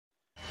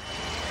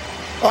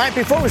All right,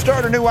 before we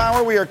start a new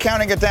hour, we are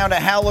counting it down to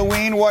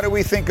Halloween. What do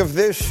we think of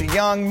this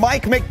young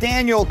Mike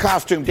McDaniel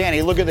costume?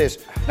 Danny, look at this.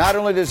 Not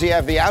only does he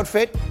have the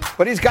outfit,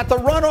 but he's got the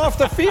run off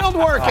the field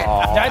working.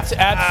 That's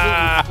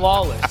absolutely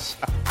flawless.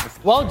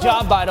 Well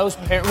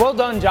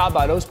done job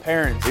by those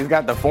parents. He's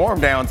got the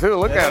form down, too.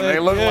 Look at him. They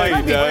look like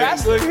Might be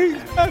faster.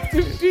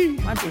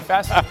 Might be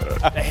faster.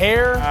 The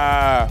hair,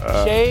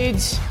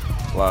 shades.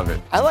 Love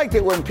it. I liked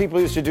it when people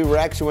used to do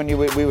Rex, when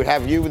we would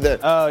have you with the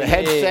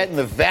headset and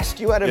the vest.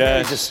 You had a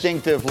very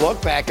distinctive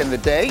look back in the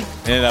day.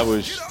 And I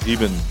was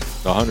even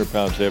 100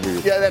 pounds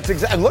heavier. Yeah, that's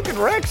exactly. Look at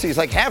Rex. He's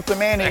like half the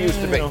man he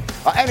used to be.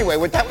 Anyway,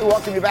 with that, we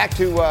welcome you back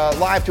to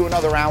live to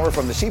another hour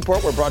from the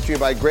Seaport. We're brought to you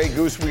by Grey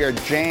Goose. We are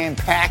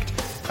jam-packed.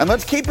 And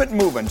let's keep it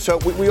moving. So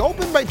we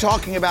opened by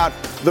talking about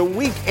the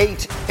Week 8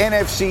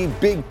 NFC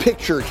big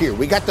picture here.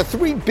 We got the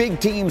three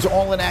big teams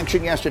all in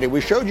action yesterday. We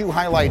showed you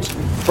highlights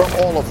from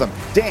all of them.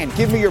 Dan,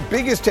 give me your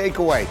biggest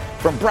takeaway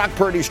from Brock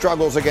Purdy's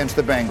struggles against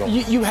the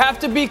Bengals. You have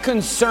to be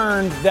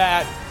concerned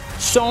that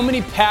so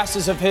many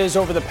passes of his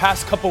over the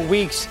past couple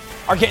weeks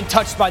are getting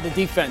touched by the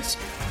defense.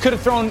 Could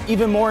have thrown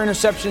even more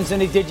interceptions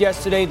than he did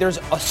yesterday. There's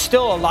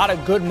still a lot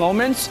of good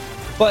moments.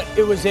 But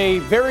it was a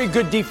very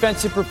good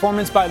defensive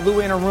performance by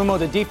Lou Anarumo,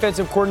 the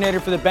defensive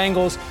coordinator for the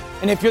Bengals.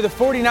 And if you're the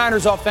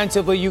 49ers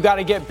offensively, you got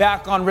to get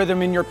back on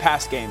rhythm in your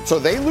pass game. So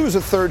they lose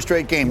a third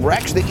straight game.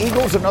 Rex, the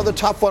Eagles, another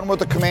tough one with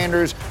the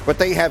Commanders, but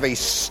they have a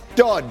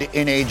stud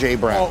in A.J.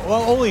 Brown.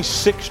 Well, only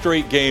 6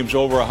 straight games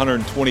over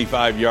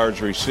 125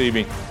 yards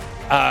receiving.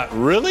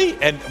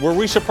 Really? And were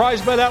we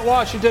surprised by that,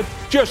 Washington?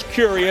 Just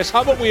curious.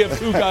 How about we have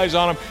 2 guys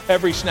on him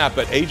every snap?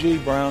 But A.J.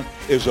 Brown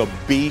is a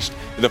beast.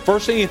 The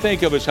first thing you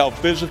think of is how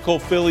physical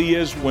Philly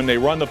is when they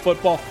run the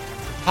football.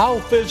 How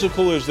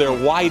physical is their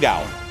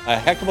wideout? A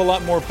heck of a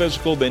lot more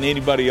physical than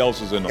anybody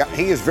else's in the league.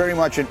 He is very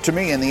much, to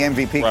me, in the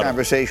MVP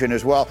conversation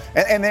as well.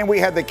 And then we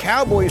had the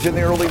Cowboys in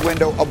the early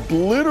window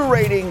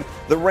obliterating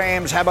the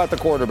Rams. How about the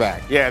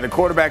quarterback? Yeah, the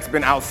quarterback's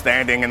been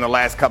outstanding in the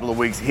last couple of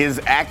weeks. His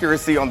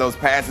accuracy on those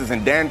passes,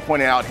 and Dan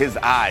pointed out his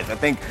eyes. I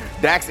think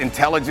Dak's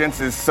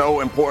intelligence is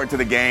so important to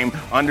the game,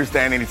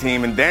 understanding the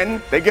team. And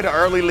then they get an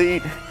early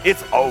lead,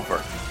 it's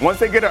over. Once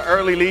they get an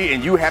early lead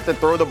and you have to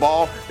throw the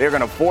ball, they're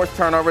going to force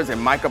turnovers,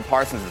 and Micah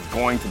Parsons is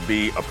going to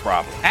be a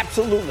problem.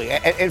 Absolutely.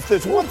 And if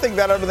there's one thing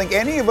that I don't think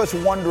any of us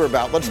wonder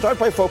about, let's start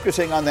by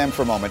focusing on them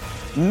for a moment.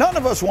 None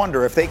of us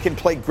wonder if they can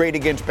play great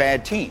against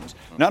bad teams.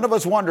 None of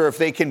us wonder if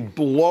they can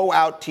blow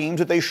out teams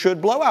that they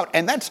should blow out.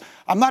 And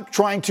I'm not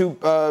trying to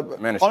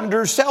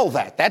undersell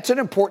that. That's an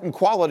important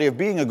quality of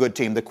being a good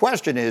team. The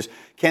question is,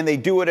 can they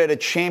do it at a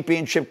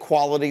championship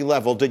quality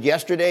level? Did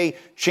yesterday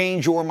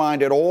change your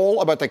mind at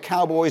all about the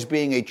Cowboys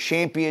being a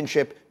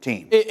championship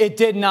team? It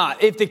did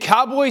not. If the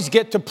Cowboys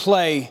get to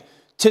play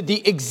to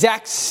the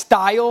exact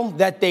style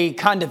that they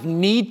kind of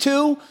need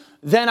to,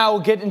 then I will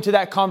get into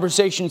that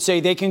conversation, say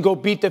they can go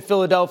beat the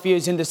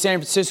Philadelphias and the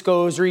San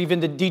Franciscos or even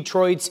the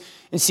Detroits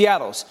and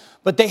Seattles.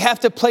 But they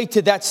have to play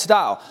to that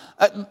style.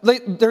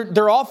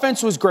 Their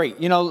offense was great.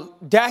 You know,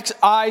 Dak's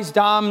eyes,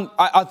 Dom,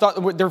 I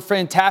thought they're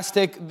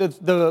fantastic.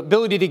 The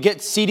ability to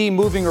get CD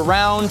moving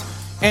around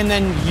and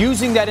then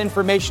using that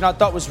information I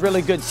thought was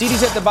really good.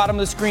 CD's at the bottom of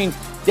the screen.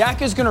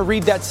 Dak is going to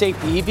read that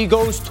safety. If he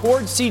goes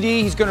towards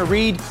CD, he's going to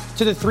read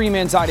to the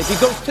 3-man side. If he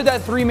goes to that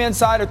 3-man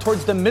side or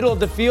towards the middle of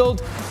the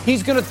field,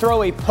 he's going to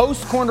throw a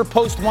corner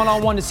post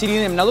one-on-one to CD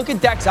Lamb. Now look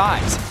at Dak's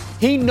eyes.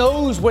 He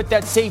knows what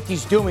that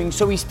safety's doing,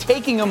 so he's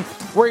taking him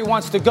where he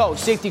wants to go.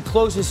 Safety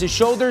closes his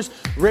shoulders,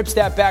 rips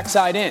that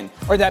backside in,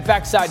 or that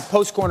backside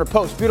corner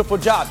post. Beautiful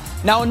job.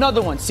 Now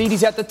another one.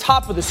 CD's at the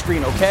top of the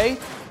screen, okay?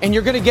 And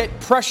you're going to get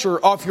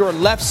pressure off your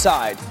left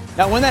side.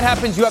 Now when that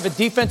happens, you have a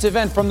defensive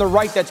end from the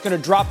right that's going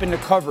to drop into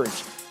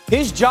coverage.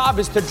 His job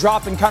is to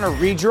drop and kind of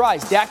read your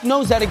eyes. Dak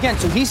knows that again,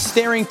 so he's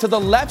staring to the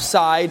left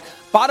side,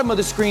 bottom of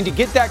the screen, to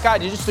get that guy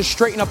to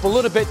straighten up a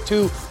little bit,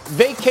 to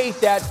vacate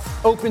that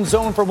open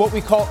zone for what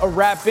we call a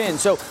wrap in.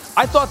 So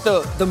I thought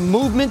the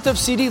movement of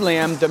CeeDee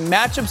Lamb, the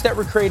matchups that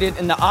were created,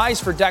 and the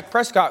eyes for Dak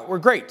Prescott were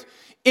great.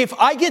 If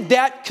I get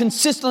that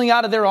consistently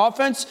out of their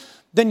offense,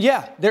 then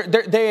yeah,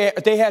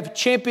 they have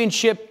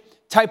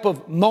championship type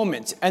of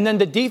moments. And then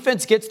the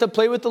defense gets to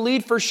play with the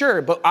lead for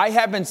sure. But I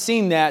haven't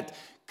seen that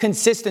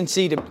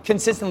consistently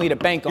to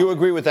bank on. You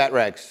agree with that,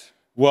 Rex?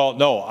 Well,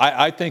 no,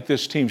 I think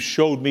this team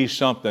showed me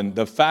something.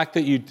 The fact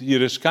that you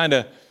just kind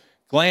of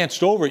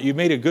glanced over it, you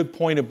made a good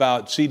point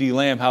about CeeDee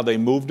Lamb, how they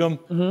moved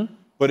him,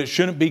 but it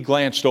shouldn't be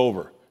glanced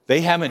over.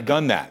 They haven't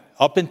done that.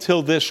 Up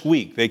until this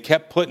week, they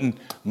kept putting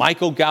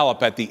Michael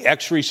Gallup at the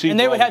X receiver. And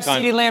they would have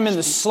CeeDee Lamb in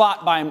the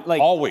slot by him.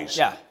 Always.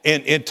 Yeah.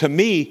 And to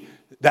me,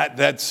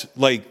 that's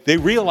like they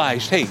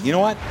realized, hey, you know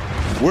what?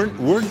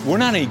 We're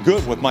not any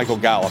good with Michael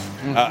Gallup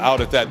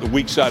out at the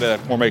weak side of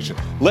that formation.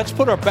 Let's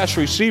put our best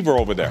receiver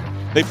over there.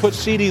 They put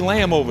CeeDee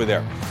Lamb over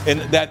there.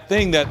 And that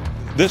thing that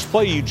this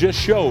play you just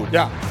showed,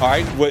 all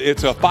right,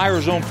 it's a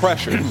fire zone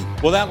pressure.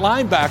 Well, that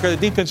linebacker, the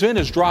defensive end,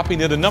 is dropping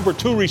to the number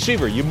 2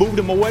 receiver. You moved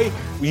him away,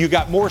 you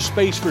got more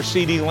space for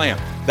CeeDee Lamb.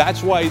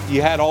 That's why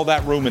you had all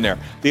that room in there.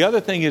 The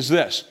other thing is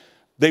this.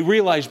 They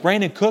realized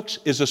Brandon Cooks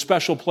is a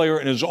special player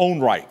in his own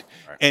right.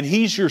 and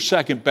he's your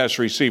second best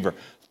receiver.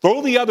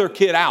 Throw the other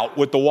kid out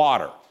with the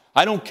water.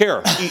 I don't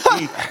care. He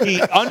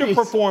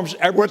underperforms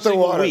every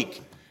single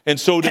week. And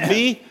so to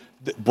me,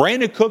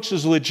 Brandon Cooks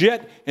is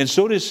legit, and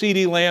so does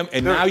CeeDee Lamb,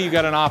 and now you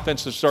got an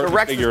offense to start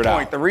to figure it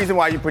out. The reason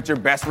why you put your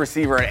best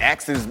receiver at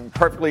X is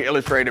perfectly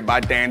illustrated by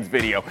Dan's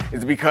video,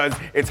 is because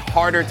it's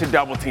harder to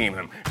double team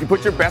him. You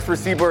put your best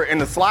receiver in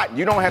the slot,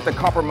 you don't have to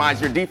compromise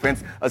your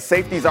defense. A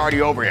safety's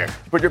already over here.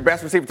 You put your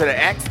best receiver to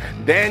the X,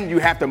 then you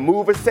have to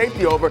move a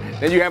safety over,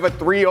 then you have a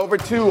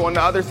 3-over-2 on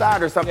the other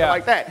side or something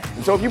like that.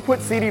 And so if you put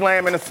CeeDee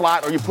Lamb in the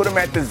slot or you put him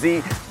at the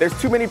Z,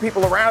 there's too many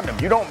people around him.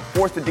 You don't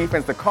force the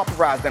defense to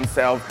compromise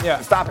themselves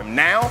to stop him.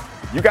 Now,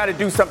 you got to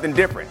do something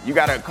different. You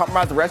got to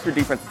compromise the rest of your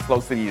defense to slow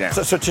CeeDee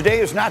down. So today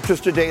is not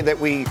just a day that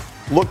we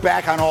look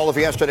back on all of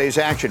yesterday's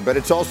action, but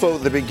it's also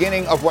the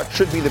beginning of what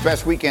should be the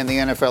best weekend the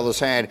NFL has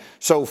had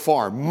so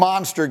far.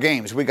 Monster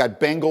games. We got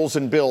Bengals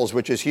and Bills,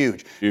 which is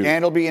huge. And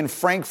it'll be in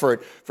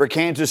Frankfurt for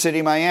Kansas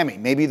City, Miami,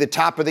 maybe the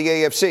top of the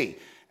AFC.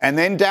 And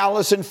then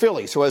Dallas and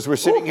Philly. So as we're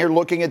sitting here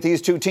looking at these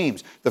two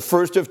teams, the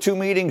first of two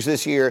meetings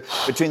this year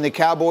between the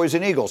Cowboys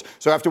and Eagles.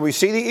 So after we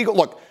see the Eagles,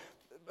 look,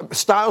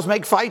 styles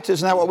make fights,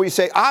 isn't that what we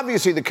say?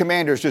 Obviously, the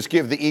Commanders just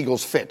give the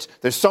Eagles fits.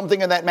 There's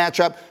something in that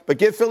matchup, but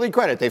give Philly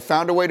credit. They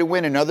found a way to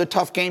win another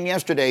tough game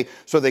yesterday,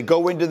 so they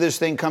go into this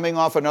thing coming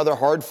off another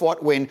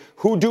hard-fought win.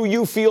 Who do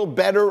you feel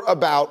better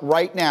about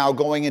right now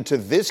going into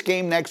this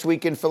game next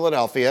week in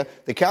Philadelphia,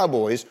 the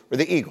Cowboys or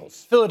the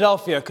Eagles?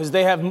 Philadelphia, because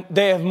they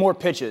have more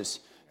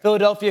pitches.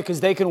 Philadelphia, because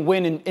they can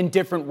win in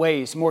different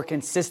ways more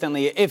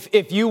consistently.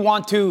 If you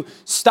want to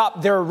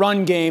stop their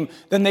run game,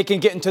 then they can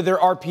get into their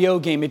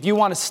RPO game. If you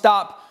want to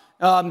stop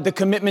the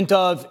commitment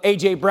of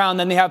A.J. Brown,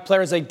 then they have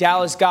players like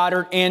Dallas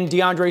Goedert and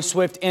DeAndre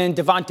Swift and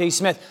Devontae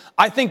Smith.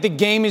 I think the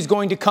game is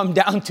going to come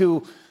down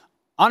to,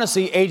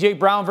 honestly, A.J.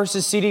 Brown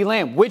versus CeeDee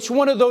Lamb. Which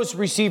one of those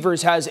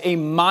receivers has a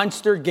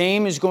monster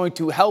game is going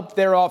to help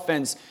their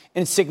offense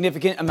in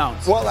significant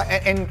amounts? Well,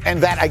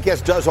 and that, I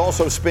guess, does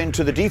also spin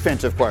to the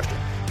defensive question.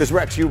 Because,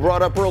 Rex, you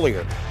brought up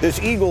earlier, this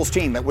Eagles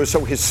team that was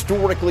so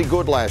historically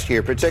good last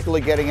year,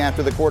 particularly getting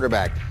after the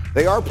quarterback,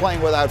 they are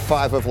playing without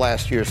 5 of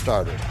last year's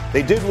starters.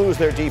 They did lose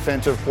their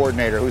defensive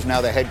coordinator, who's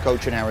now the head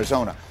coach in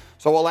Arizona.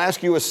 So I'll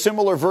ask you a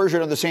similar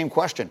version of the same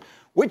question.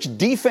 Which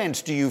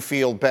defense do you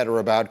feel better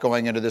about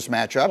going into this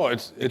matchup? Well,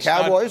 it's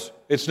Cowboys?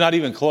 It's not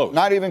even close.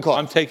 Not even close.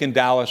 I'm taking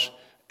Dallas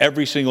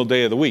every single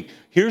day of the week.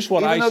 Here's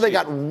what Even though they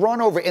got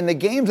run over. In the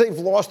games they've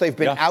lost, they've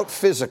been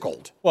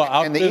out-physicaled.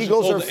 And the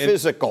Eagles are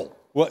physical.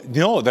 Well,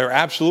 no, they're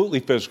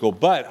absolutely physical.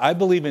 But I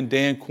believe in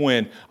Dan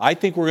Quinn. I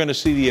think we're going to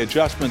see the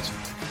adjustments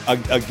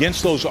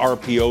against those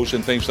RPOs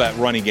and things like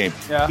that running game.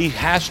 Yeah. He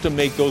has to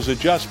make those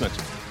adjustments.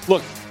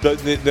 Look,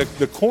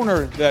 the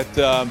corner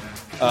that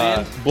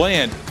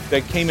Bland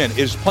that came in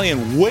is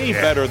playing way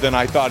better than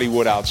I thought he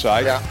would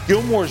outside. Yeah.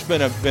 Gilmore's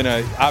been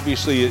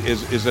obviously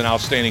is an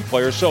outstanding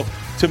player. So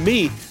to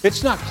me,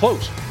 it's not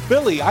close.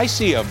 Philly, I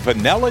see a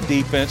vanilla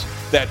defense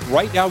that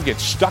right now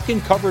gets stuck in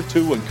cover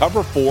 2 and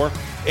cover 4.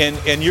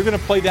 And you're going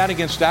to play that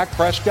against Dak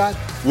Prescott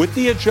with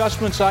the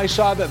adjustments I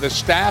saw that the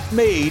staff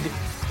made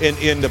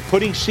in the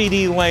putting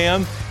CeeDee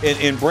Lamb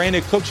and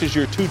Brandon Cooks as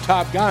your 2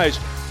 top guys.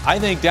 I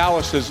think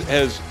Dallas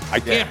has I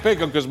can't pick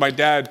him because my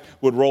dad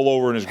would roll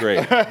over in his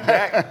grave.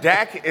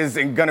 Dak is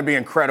going to be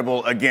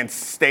incredible against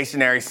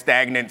stationary,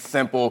 stagnant,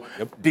 simple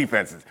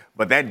defenses.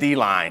 But that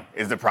D-line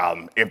is the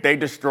problem. If they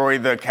destroy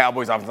the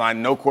Cowboys' offensive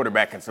line, no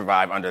quarterback can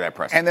survive under that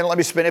pressure. And then let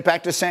me spin it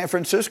back to San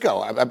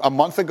Francisco. A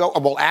month ago,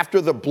 well, after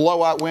the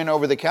blowout win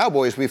over the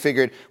Cowboys, we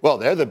figured, well,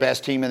 they're the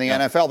best team in the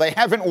NFL. They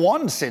haven't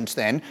won since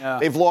then. Yeah.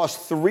 They've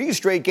lost 3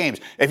 straight games.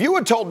 If you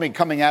had told me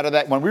coming out of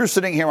that, when we were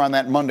sitting here on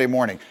that Monday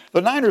morning,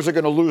 the Niners are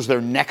going to lose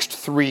their next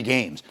 3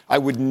 games, I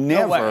would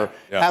never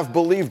have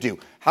believed you.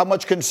 How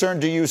much concern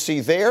do you see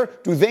there?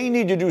 Do they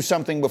need to do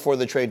something before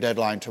the trade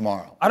deadline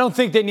tomorrow? I don't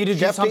think they need to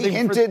do something.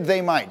 Hinted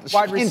they might.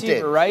 Wide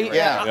receiver, right?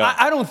 Yeah.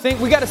 I don't think.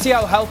 We got to see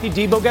how healthy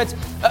Debo gets.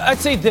 I'd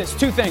say this,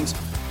 2 things.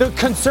 The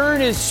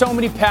concern is so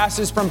many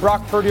passes from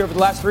Brock Purdy over the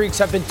last 3 weeks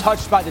have been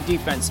touched by the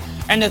defense.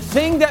 And the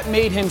thing that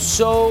made him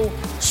so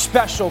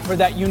special for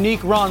that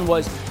unique run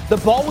was the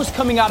ball was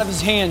coming out of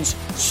his hands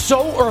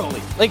so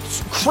early, like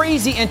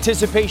crazy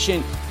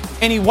anticipation,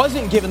 and he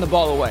wasn't giving the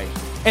ball away.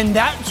 And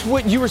that's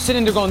what you were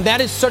sitting there going, that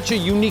is such a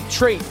unique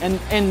trait.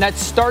 And that's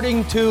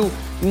starting to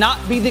not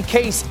be the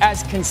case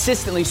as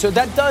consistently. So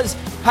that does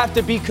have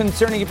to be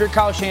concerning if you're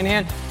Kyle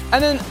Shanahan.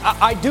 And then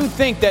I do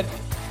think that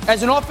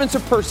as an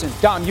offensive person,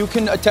 Dom, you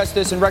can attest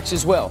this and Rex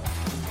as well.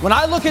 When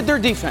I look at their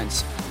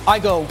defense, I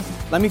go,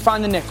 let me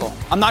find the nickel.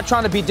 I'm not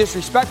trying to be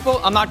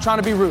disrespectful. I'm not trying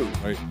to be rude.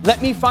 Right.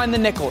 Let me find the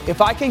nickel.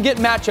 If I can get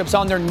matchups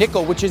on their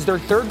nickel, which is their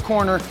 3rd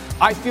corner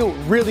I feel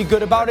really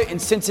good about it,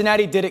 and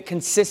Cincinnati did it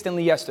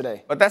consistently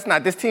yesterday. But that's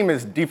not – this team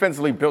is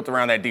defensively built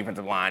around that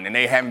defensive line, and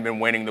they haven't been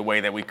winning the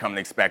way that we come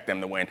to expect them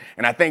to win.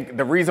 And I think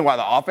the reason why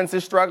the offense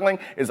is struggling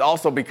is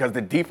also because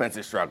the defense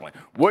is struggling.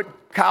 What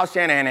Kyle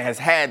Shanahan has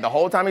had the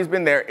whole time he's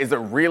been there is a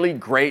really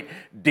great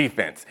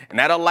defense. And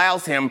that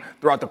allows him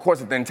throughout the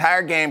course of the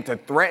entire game to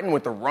threaten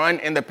with the run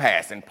and the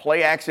pass and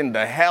play action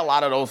the hell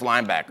out of those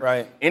linebackers.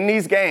 Right. In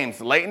these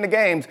games, late in the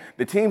games,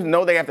 the teams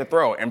know they have to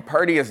throw. And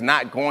Purdy is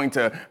not going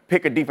to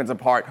pick a defense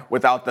apart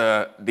without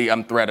the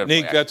threat of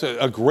Nick, that's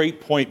a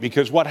great point,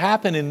 because what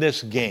happened in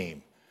this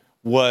game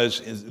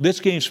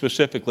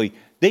specifically,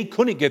 they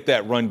couldn't get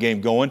that run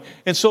game going.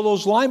 And so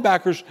those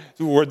linebackers,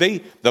 were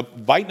they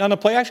biting on the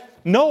play action?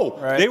 No,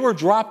 right. They were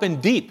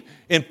dropping deep.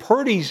 And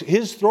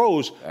his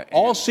throws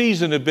all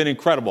season have been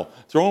incredible.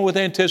 Throwing with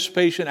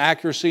anticipation,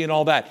 accuracy, and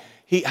all that.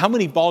 How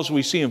many balls do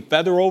we see him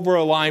feather over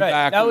a linebacker?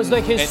 Right. That was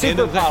like his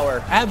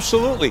superpower.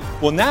 Absolutely.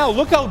 Well, now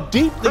look how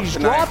deep these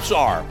drops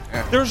are.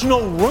 Yeah. There's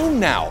no room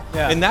now.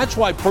 Yeah. And that's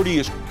why Purdy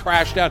is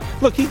crashed out.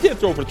 Look, he did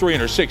throw for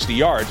 360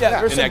 yards in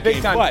that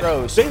game. But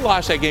throws. They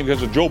lost that game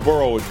because of Joe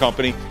Burrow and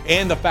company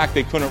and the fact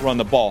they couldn't run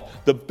the ball.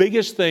 The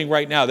biggest thing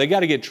right now, they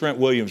got to get Trent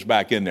Williams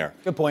back in there.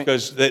 Good point.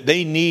 Because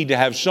they need to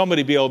have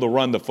somebody be able to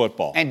run the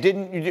football.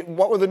 And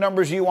what were the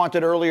numbers you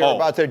wanted earlier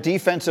about their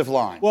defensive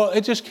line? Well,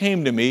 it just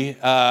came to me.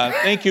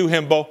 Thank you,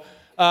 Himbo.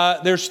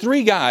 There's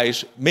three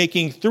guys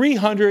making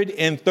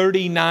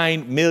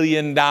 $339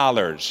 million,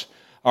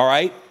 all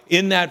right,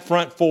 in that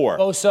front four.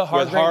 Bosa,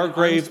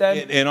 Hargrave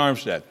and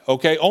Armstead.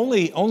 Okay,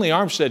 only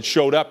Armstead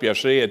showed up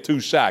yesterday, had 2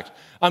 sacks.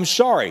 I'm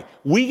sorry.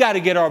 We got to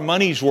get our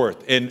money's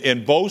worth.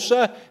 In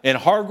Bosa and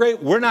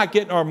Hargrave, we're not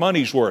getting our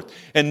money's worth.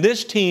 And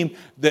this team,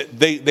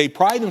 they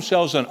pride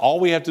themselves on all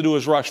we have to do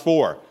is rush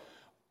 4.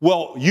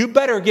 Well, you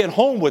better get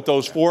home with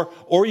those 4,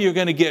 or you're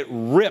going to get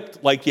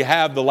ripped like you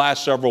have the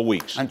last several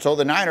weeks. And so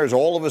the Niners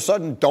all of a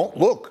sudden don't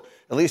look,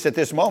 at least at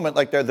this moment,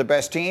 like they're the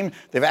best team.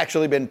 They've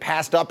actually been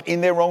passed up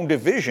in their own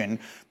division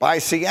by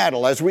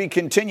Seattle. As we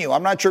continue,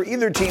 I'm not sure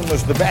either team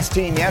was the best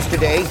team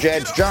yesterday,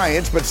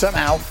 Jets-Giants, but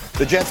somehow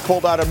the Jets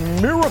pulled out a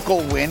miracle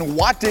win.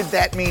 What did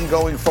that mean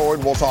going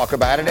forward? We'll talk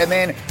about it. And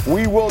then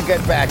we will get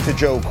back to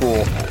Joe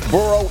Cool.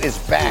 Burrow is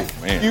back.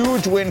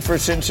 Huge win for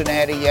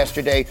Cincinnati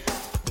yesterday.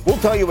 We'll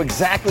tell you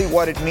exactly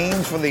what it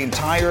means for the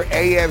entire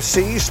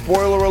AFC.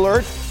 Spoiler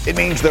alert, it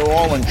means they're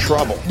all in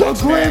trouble. The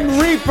Grim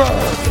Reaper!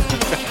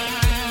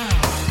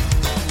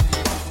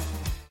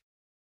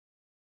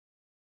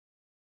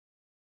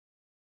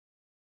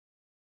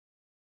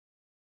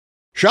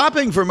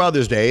 Shopping for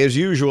Mother's Day is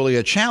usually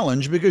a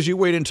challenge because you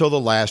wait until the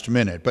last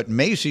minute, but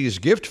Macy's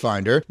Gift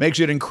Finder makes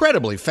it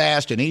incredibly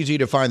fast and easy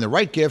to find the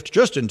right gift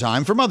just in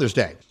time for Mother's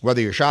Day.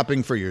 Whether you're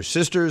shopping for your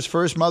sister's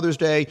first Mother's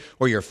Day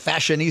or your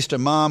fashionista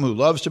mom who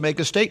loves to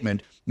make a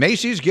statement,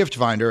 Macy's Gift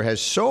Finder has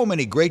so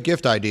many great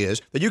gift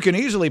ideas that you can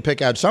easily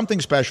pick out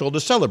something special to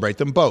celebrate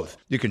them both.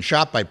 You can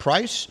shop by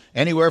price,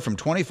 anywhere from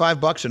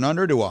 $25 and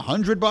under to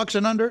 $100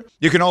 and under.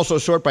 You can also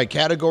sort by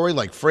category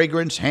like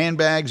fragrance,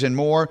 handbags, and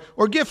more,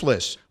 or gift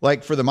lists,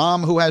 like for the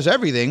mom who has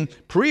everything,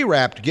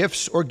 pre-wrapped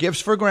gifts or gifts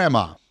for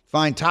grandma.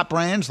 Find top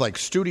brands like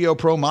Studio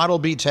Pro Model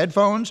Beats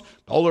headphones,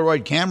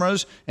 Polaroid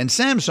cameras, and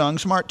Samsung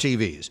smart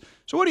TVs.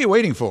 So what are you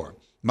waiting for?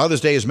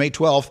 Mother's Day is May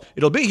 12th.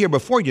 It'll be here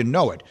before you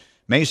know it.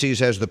 Macy's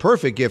has the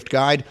perfect gift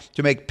guide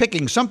to make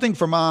picking something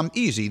for mom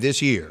easy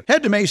this year.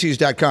 Head to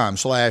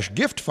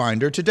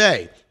Macys.com/giftfinder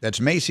today. That's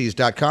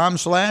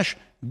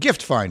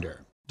Macys.com/giftfinder.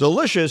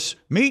 Delicious,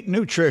 meet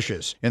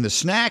nutritious in the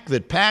snack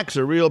that packs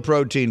a real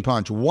protein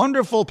punch.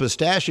 Wonderful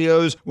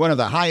Pistachios, one of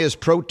the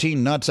highest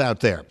protein nuts out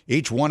there.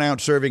 Each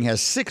 1-ounce serving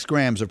has 6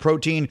 grams of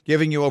protein,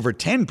 giving you over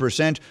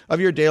 10% of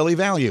your daily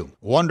value.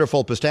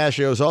 Wonderful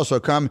Pistachios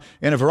also come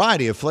in a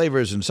variety of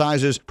flavors and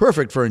sizes,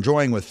 perfect for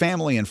enjoying with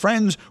family and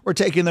friends or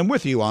taking them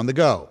with you on the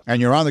go.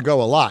 And you're on the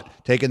go a lot,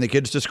 taking the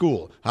kids to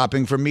school,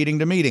 hopping from meeting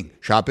to meeting,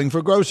 shopping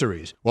for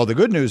groceries. Well, the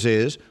good news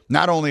is,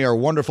 not only are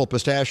Wonderful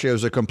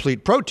Pistachios a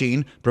complete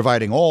protein,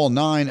 providing all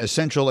 9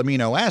 essential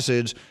amino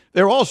acids,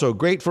 they're also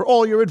great for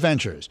all your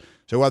adventures.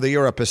 So whether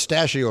you're a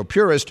pistachio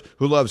purist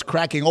who loves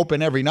cracking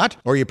open every nut,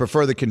 or you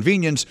prefer the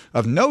convenience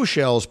of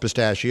no-shells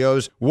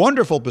pistachios,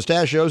 Wonderful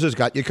Pistachios has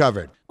got you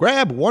covered.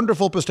 Grab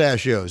Wonderful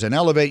Pistachios and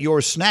elevate your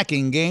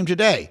snacking game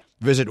today.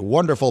 Visit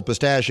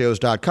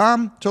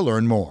wonderfulpistachios.com to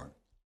learn more.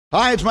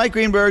 Hi, it's Mike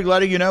Greenberg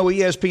letting you know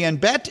ESPN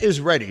Bet is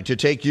ready to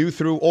take you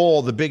through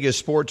all the biggest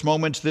sports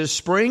moments this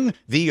spring.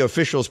 The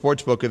official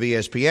sportsbook of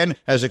ESPN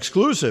has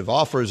exclusive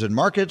offers and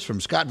markets from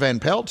Scott Van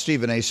Pelt,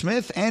 Stephen A.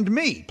 Smith, and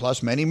me,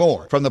 plus many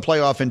more. From the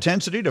playoff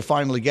intensity to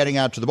finally getting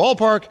out to the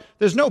ballpark,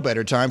 there's no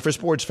better time for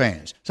sports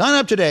fans. Sign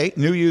up today.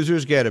 New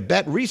users get a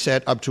bet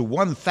reset up to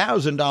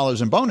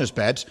 $1,000 in bonus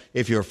bets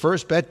if your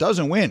first bet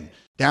doesn't win.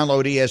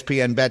 Download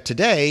ESPN Bet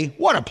today.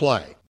 What a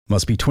play.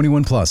 Must be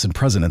 21 plus and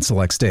present in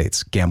select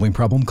states. Gambling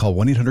problem? Call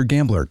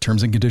 1-800-GAMBLER.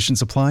 Terms and conditions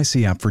apply.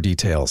 See app for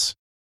details.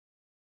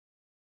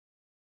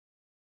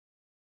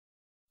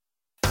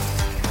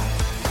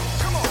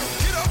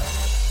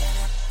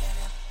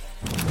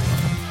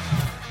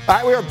 All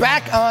right, we are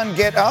back on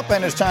Get Up,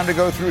 and it's time to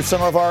go through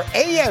some of our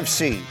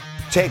AFC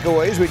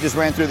takeaways. We just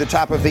ran through the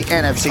top of the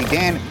NFC.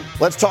 Dan,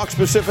 let's talk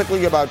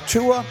specifically about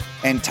Tua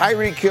and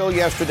Tyreek Hill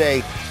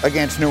yesterday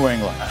against New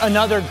England.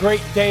 Another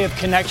great day of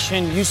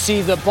connection. You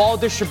see the ball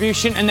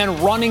distribution and then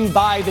running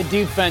by the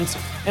defense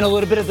in a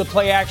little bit of the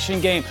play-action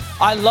game.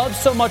 I love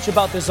so much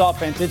about this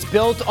offense. It's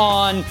built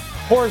on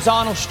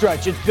horizontal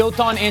stretch. It's built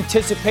on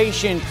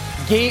anticipation,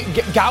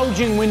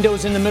 gouging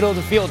windows in the middle of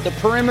the field, the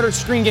perimeter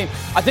screen game.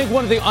 I think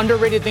one of the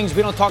underrated things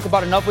we don't talk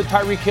about enough with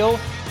Tyreek Hill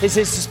is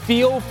his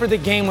feel for the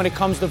game when it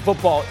comes to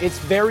football. It's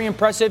very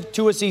impressive.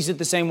 Tua sees it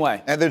the same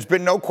way. And there's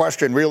been no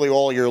question really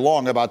all year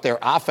long about their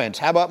offense.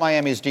 How about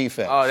Miami's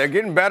defense? Oh, they're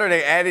getting better.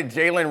 They added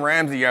Jalen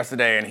Ramsey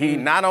yesterday, and he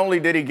not only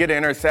did he get an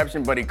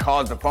interception, but he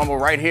caused a fumble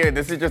right here.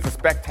 This is just a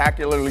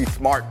spectacularly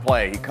smart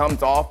play. He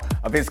comes off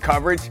of his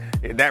coverage.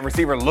 That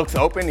receiver looks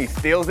open. He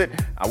steals it.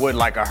 I would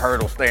like a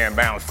hurdle stay in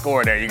bounds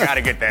score there. You got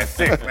to get that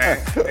 6, man.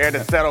 They had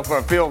to settle for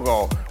a field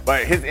goal.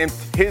 But his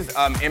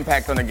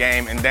impact on the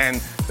game and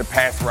then the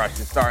pass rush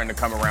is starting to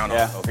come around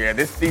also. Yeah,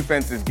 this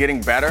defense is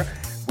getting better.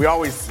 We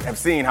always have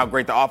seen how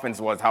great the offense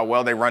was, how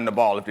well they run the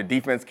ball. If the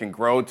defense can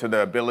grow to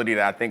the ability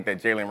that I think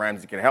that Jalen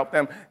Ramsey can help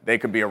them, they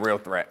could be a real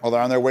threat. Well,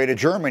 they're on their way to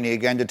Germany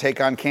again to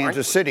take on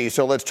Kansas City.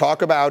 So let's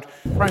talk about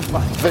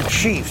the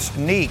Chiefs.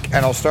 Neek, and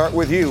I'll start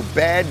with you.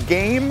 Bad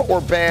game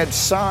or bad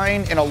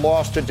sign in a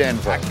loss to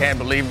Denver? I can't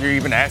believe you're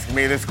even asking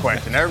me this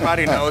question.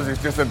 Everybody knows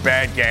it's just a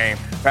bad game.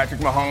 Patrick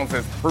Mahomes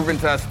has proven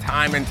to us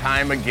time and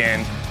time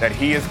again that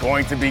he is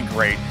going to be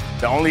great.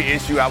 The only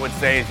issue I would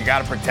say is you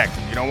got to protect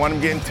him. You don't want him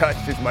getting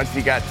touched as much as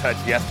he got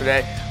touched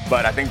yesterday,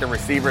 but I think the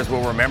receivers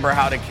will remember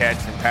how to catch,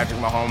 and Patrick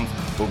Mahomes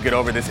will get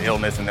over this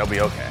illness, and they'll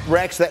be okay.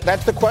 Rex,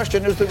 that's the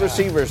question is the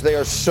receivers. They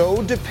are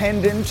so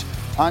dependent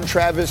on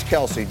Travis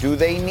Kelce. Do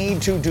they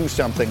need to do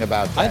something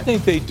about that? I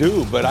think they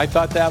do, but I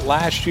thought that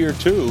last year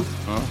too.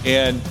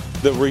 And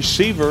the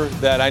receiver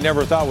that I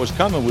never thought was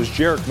coming was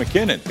Jerick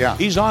McKinnon. Yeah.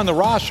 He's on the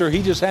roster.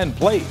 He just hadn't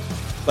played.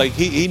 Like,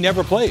 he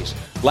never plays.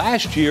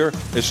 Last year,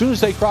 as soon as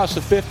they crossed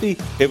the 50,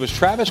 it was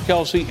Travis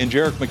Kelce and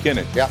Jerick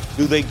McKinnon. Yeah.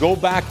 Do they go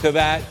back to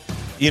that,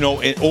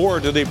 or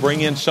do they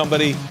bring in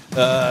somebody,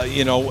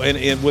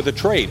 with a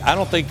trade? I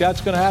don't think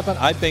that's going to happen.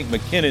 I think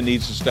McKinnon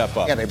needs to step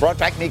up. Yeah, they brought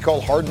back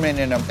Nicole Hardman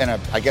in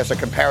a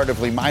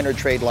comparatively minor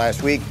trade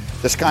last week.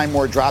 The Sky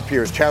Moore drop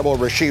here is terrible.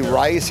 Rashee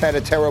Rice had a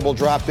terrible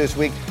drop this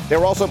week. They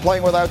were also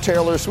playing without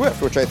Taylor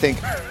Swift, which I think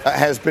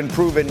has been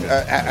proven.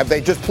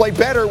 They just play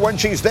better when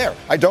she's there.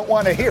 I don't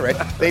want to hear it.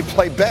 They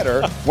play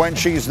better when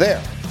she's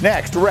there.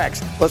 Next,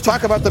 Rex, let's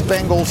talk about the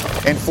Bengals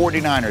and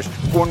 49ers.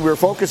 When we were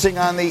focusing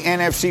on the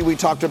NFC, we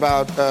talked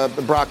about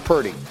Brock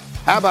Purdy.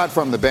 How about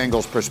from the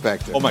Bengals'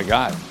 perspective? Oh, my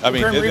God. I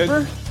mean, Grim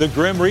Reaper? The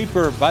Grim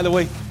Reaper, by the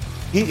way,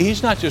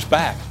 he's not just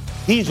back.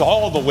 He's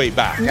all the way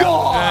back.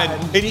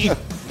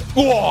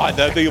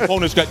 The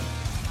opponent's got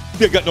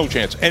no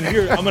chance. And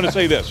here, I'm going to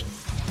say this.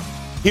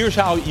 Here's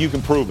how you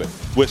can prove it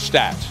with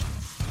stats.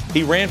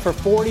 He ran for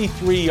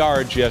 43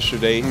 yards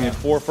yesterday and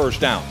 4 first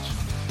downs.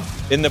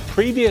 In the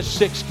previous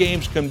 6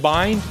 games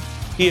combined,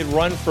 he had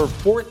run for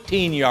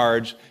 14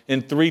 yards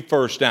and 3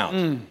 first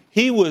downs.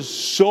 He was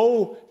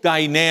so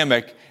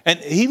dynamic, and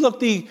he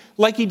looked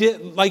like he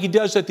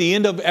does at the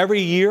end of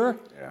every year.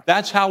 Yeah.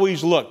 That's how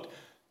he's looked.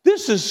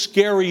 This is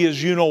scary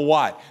as you know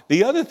what.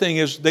 The other thing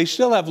is they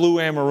still have Lou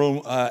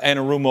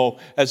Anarumo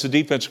as the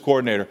defensive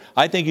coordinator.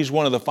 I think he's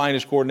one of the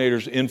finest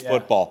coordinators in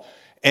football.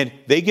 And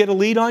they get a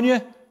lead on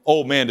you,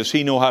 oh, man, does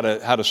he know how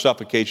to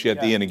suffocate you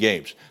at the end of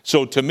games.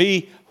 So to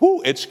me,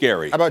 it's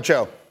scary. How about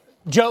Joe?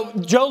 Joe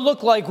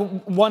looked like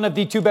one of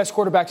the 2 best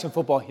quarterbacks in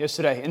football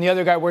yesterday, and the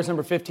other guy wears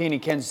number 15 in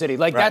Kansas City.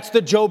 That's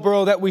the Joe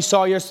Burrow that we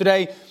saw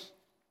yesterday.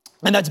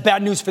 And that's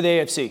bad news for the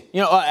AFC.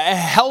 A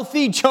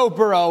healthy Joe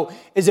Burrow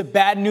is a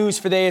bad news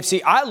for the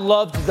AFC. I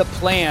loved the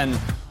plan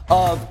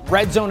of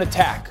red zone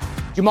attack.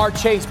 Jamar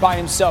Chase by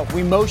himself.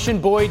 We motion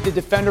Boyd, the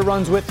defender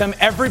runs with him.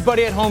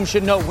 Everybody at home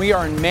should know we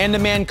are in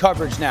man-to-man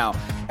coverage now.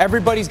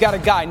 Everybody's got a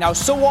guy. Now,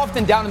 so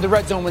often down in the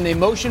red zone, when they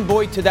motion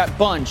Boyd to that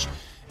bunch,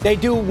 they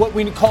do what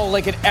we call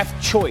like an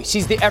F choice.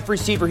 He's the F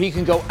receiver. He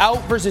can go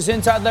out versus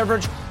inside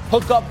leverage,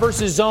 hook up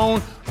versus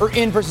zone, or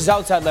in versus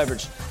outside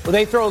leverage. Well,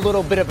 they throw a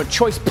little bit of a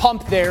choice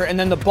pump there, and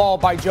then the ball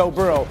by Joe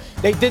Burrow.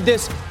 They did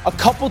this a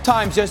couple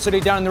times yesterday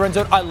down in the red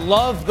zone. I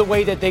love the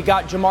way that they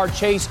got Jamar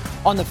Chase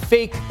on the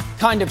fake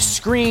kind of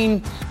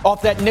screen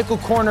off that nickel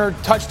corner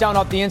touchdown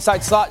off the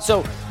inside slot.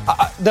 So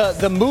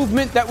the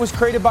movement that was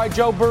created by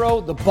Joe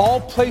Burrow, the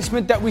ball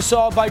placement that we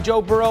saw by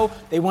Joe Burrow,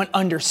 they went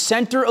under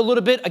center a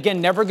little bit.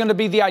 Again, never going to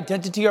be the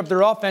identity of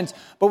their offense,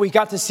 but we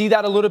got to see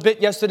that a little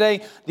bit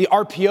yesterday. The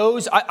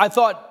RPOs, I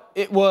thought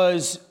it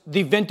was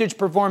the vintage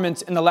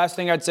performance. And the last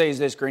thing I'd say is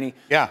this, Greeny.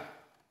 Yeah.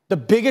 The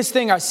biggest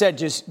thing I said,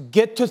 just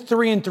get to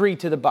 3-3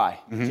 to the bye.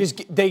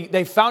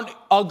 They found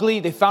ugly.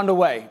 They found a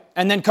way.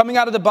 And then coming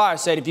out of the bye, I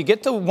said, if you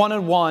get to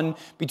 1-1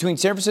 between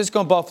San Francisco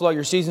and Buffalo,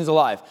 your season's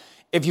alive.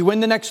 If you win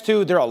the next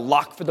 2, they're a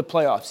lock for the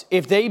playoffs.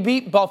 If they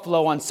beat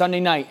Buffalo on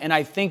Sunday night, and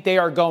I think they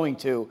are going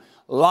to,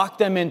 lock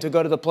them in to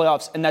go to the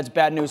playoffs, and that's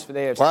bad news for the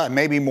AFC. Well,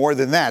 maybe more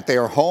than that. They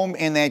are home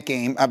in that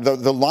game.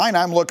 The line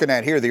I'm looking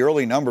at here, the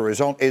early number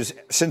is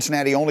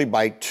Cincinnati only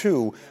by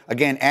 2,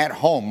 again, at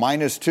home,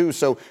 -2.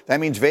 So that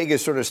means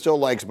Vegas sort of still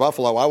likes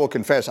Buffalo. I will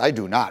confess, I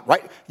do not.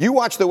 Right? You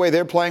watch the way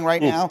they're playing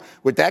right now.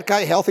 With that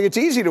guy healthy, it's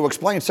easy to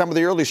explain some of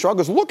the early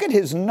struggles. Look at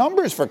his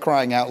numbers, for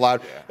crying out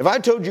loud. If I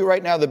told you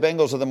right now the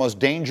Bengals are the most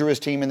dangerous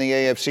team in the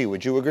AFC,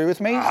 would you agree with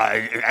me?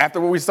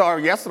 After what we saw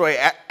yesterday,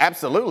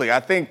 absolutely. I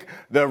think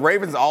the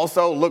Ravens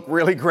also look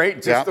really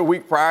great just the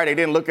week prior. They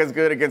didn't look as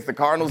good against the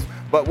Cardinals.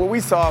 But what we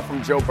saw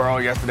from Joe Burrow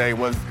yesterday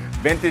was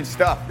vintage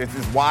stuff. This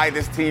is why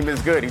this team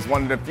is good. He's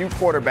one of the few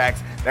quarterbacks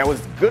that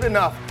was good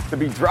enough to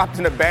be dropped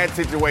in a bad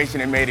situation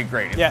and made it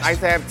great. It's nice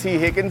to have T.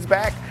 Higgins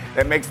back.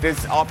 That makes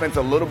this offense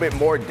a little bit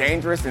more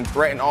dangerous and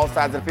threaten all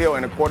sides of the field,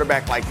 and a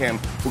quarterback like him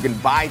who can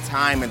buy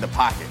time in the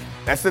pocket.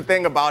 That's the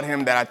thing about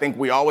him that I think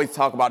we always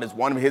talk about as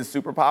one of his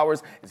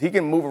superpowers, is he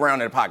can move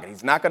around in the pocket.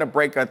 He's not going to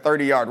break a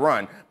 30-yard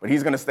run, but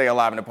he's going to stay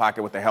alive in the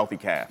pocket with a healthy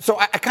calf. So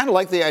I kind of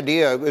like the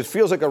idea. It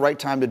feels like a right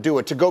time to do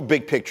it, to go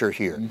big picture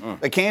here.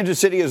 Kansas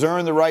City has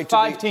earned the right to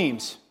 5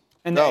 teams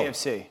in the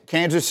AFC.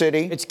 Kansas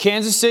City. It's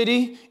Kansas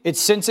City.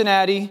 It's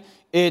Cincinnati.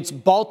 It's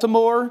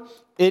Baltimore.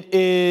 It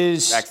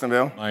is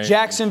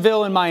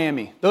Jacksonville and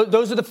Miami.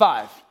 Those are the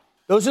 5.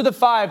 Those are the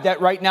 5 that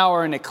right now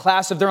are in a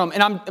class of their own.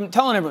 And I'm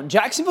telling everyone,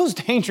 Jacksonville's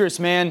dangerous,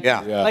 man.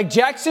 Yeah. Like,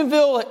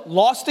 Jacksonville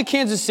lost to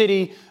Kansas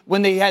City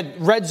when they had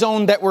red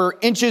zone that were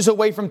inches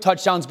away from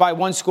touchdowns by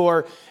 1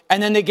 score.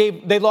 And then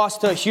they lost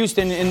to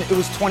Houston, and it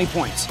was 20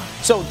 points.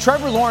 So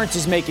Trevor Lawrence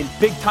is making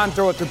big-time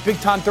throw after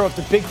big-time throw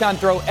after big-time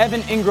throw.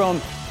 Evan Ingram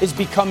is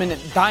becoming a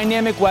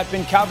dynamic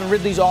weapon. Calvin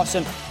Ridley's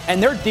awesome.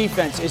 And their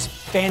defense is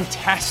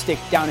fantastic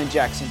down in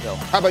Jacksonville.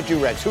 How about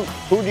you, Rex?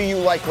 Who do you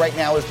like right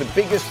now as the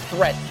biggest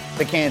threat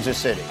to Kansas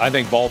City? I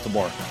think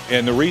Baltimore.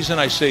 And the reason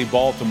I say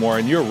Baltimore,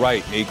 and you're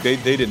right, Nick, they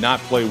did not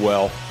play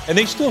well. And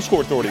they still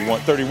scored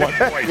 31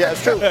 points. Yeah,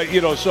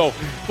 it's true.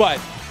 But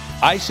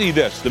I see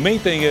this. The main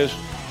thing is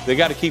they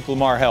got to keep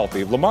Lamar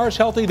healthy. If Lamar's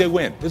healthy, they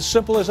win. It's as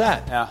simple as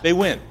that. Yeah. They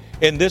win.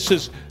 And this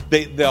is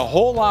the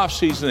whole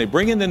offseason, they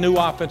bring in the new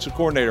offensive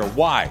coordinator.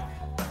 Why?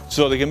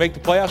 So they can make the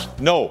playoffs?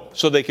 No.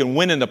 So they can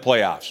win in the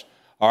playoffs.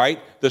 All right?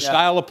 The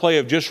style of play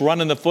of just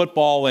running the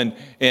football and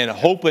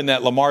hoping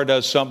that Lamar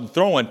does something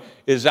throwing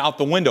is out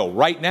the window.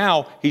 Right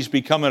now, he's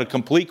becoming a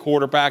complete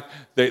quarterback.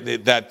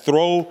 That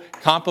throw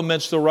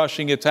complements the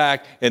rushing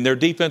attack. And their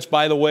defense,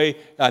 by the way,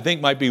 I think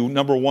might be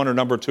number 1 or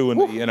number 2 in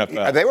the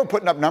NFL. They were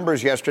putting up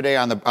numbers yesterday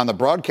on the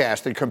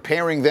broadcast and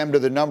comparing them to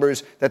the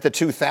numbers that the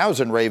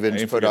 2000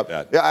 Ravens put up.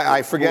 That. Yeah,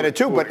 I forget it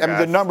too, but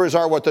the numbers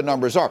are what the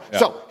numbers are. Yeah.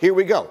 So here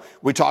we go.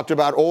 We talked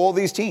about all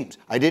these teams.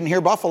 I didn't hear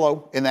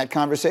Buffalo in that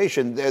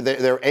conversation.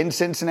 They're in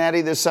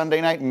Cincinnati this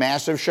Sunday night,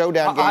 massive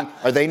showdown game.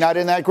 Are they not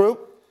in that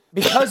group?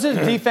 Because of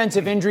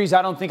defensive injuries,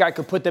 I don't think I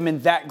could put them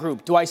in that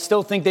group. Do I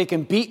still think they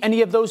can beat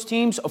any of those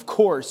teams? Of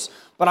course.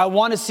 But I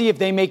want to see if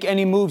they make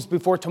any moves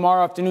before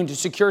tomorrow afternoon to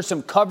secure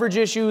some coverage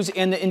issues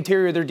in the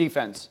interior of their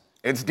defense.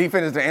 It's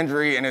defensive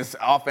injury and it's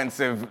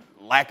offensive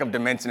lack of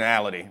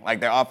dimensionality. Like,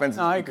 their offense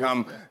has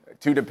become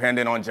too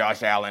dependent on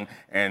Josh Allen,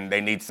 and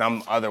they need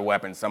some other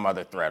weapon, some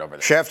other threat over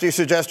there. Chef, you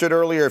suggested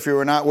earlier, if you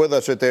were not with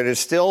us, that it is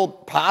still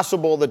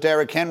possible that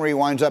Derrick Henry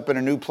winds up in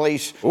a new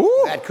place.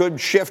 That could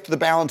shift the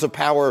balance of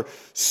power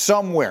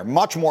somewhere.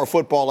 Much more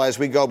football as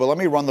we go, but let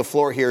me run the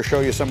floor here,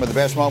 show you some of the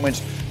best moments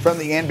from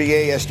the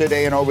NBA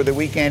yesterday and over the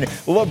weekend.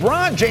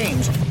 LeBron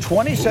James,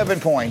 27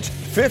 points,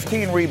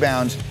 15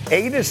 rebounds,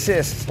 8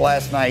 assists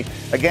last night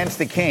against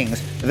the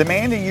Kings. The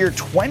man in year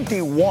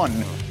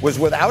 21 was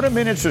without a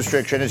minutes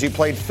restriction as he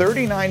played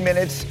 39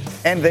 minutes,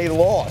 and they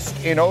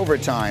lost in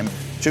overtime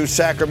to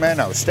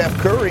Sacramento. Steph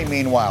Curry,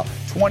 meanwhile,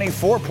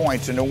 24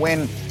 points in a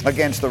win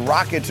against the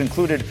Rockets,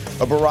 included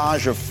a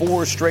barrage of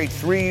 4 straight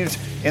threes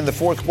in the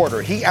fourth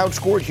quarter. He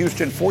outscored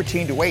Houston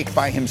 14-8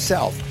 by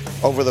himself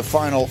over the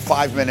final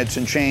 5 minutes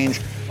and change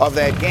of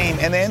that game.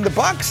 And then the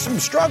Bucks, some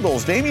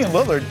struggles. Damian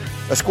Lillard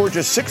scored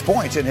just 6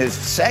 points in his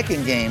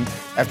second game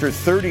after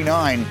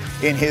 39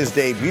 in his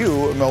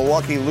debut.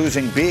 Milwaukee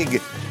losing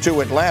big to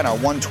Atlanta,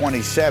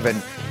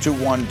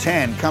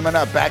 127-110. Coming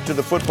up, back to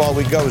the football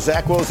we go.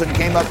 Zach Wilson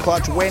came up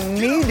clutch when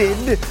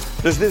needed.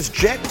 Does this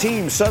Jet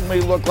team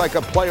suddenly look like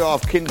a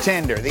playoff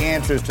contender? The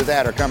answers to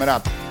that are coming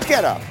up.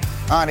 Get Up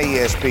on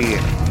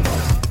ESPN.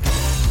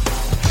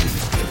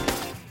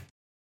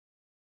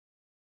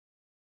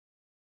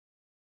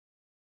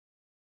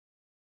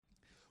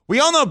 We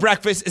all know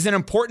breakfast is an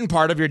important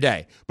part of your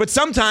day, but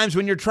sometimes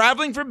when you're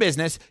traveling for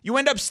business, you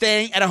end up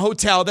staying at a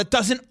hotel that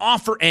doesn't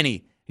offer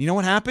any. You know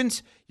what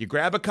happens? You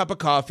grab a cup of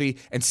coffee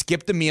and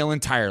skip the meal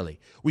entirely.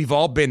 We've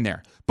all been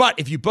there. But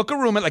if you book a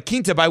room at La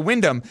Quinta by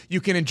Wyndham, you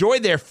can enjoy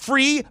their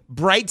free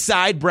Bright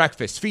Side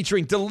breakfast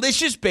featuring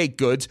delicious baked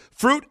goods,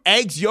 fruit,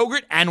 eggs,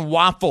 yogurt, and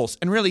waffles.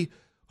 And really,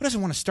 who doesn't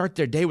want to start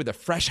their day with a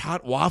fresh,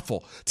 hot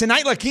waffle?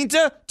 Tonight, La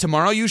Quinta,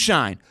 tomorrow you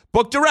shine.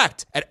 Book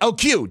direct at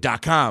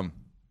LQ.com.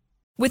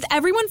 With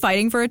everyone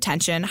fighting for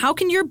attention, how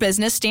can your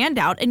business stand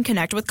out and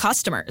connect with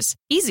customers?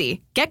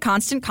 Easy. Get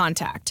Constant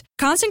Contact.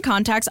 Constant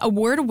Contact's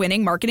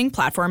award-winning marketing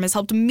platform has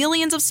helped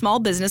millions of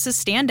small businesses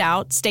stand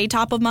out, stay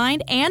top of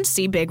mind, and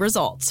see big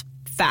results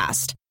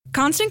fast.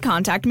 Constant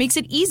Contact makes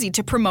it easy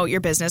to promote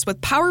your business with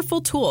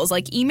powerful tools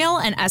like email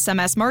and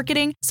SMS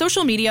marketing,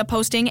 social media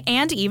posting,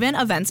 and even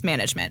events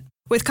management.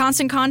 With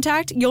Constant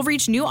Contact, you'll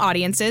reach new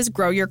audiences,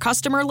 grow your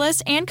customer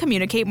list, and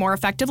communicate more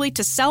effectively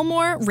to sell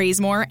more,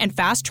 raise more, and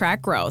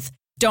fast-track growth.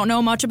 Don't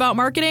know much about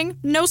marketing?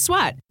 No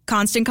sweat.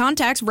 Constant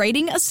Contact's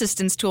writing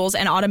assistance tools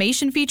and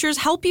automation features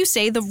help you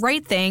say the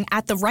right thing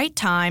at the right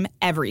time,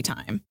 every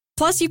time.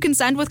 Plus, you can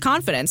send with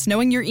confidence,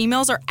 knowing your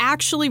emails are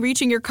actually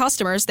reaching your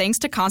customers thanks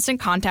to Constant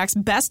Contact's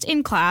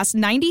best-in-class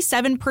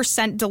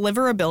 97%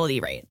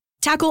 deliverability rate.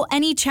 Tackle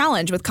any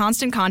challenge with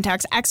Constant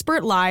Contact's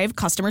expert live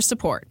customer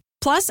support.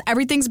 Plus,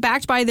 everything's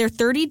backed by their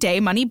 30-day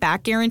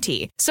money-back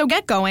guarantee. So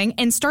get going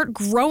and start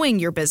growing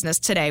your business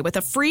today with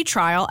a free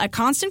trial at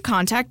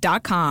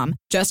ConstantContact.com.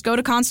 Just go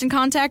to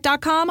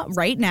ConstantContact.com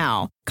right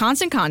now.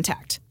 Constant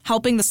Contact,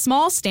 helping the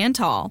small stand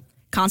tall.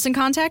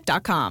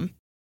 ConstantContact.com.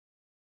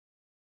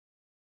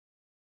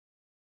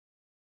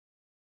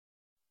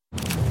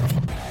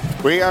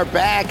 We are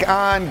back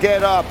on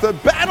Get Up. The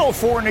battle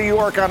for New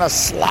York on a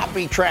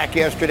sloppy track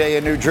yesterday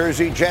in New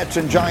Jersey. Jets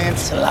and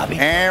Giants. Sloppy.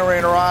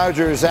 Aaron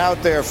Rodgers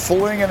out there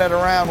flinging it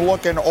around,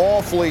 looking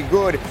awfully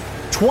good.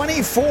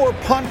 24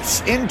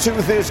 punts into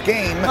this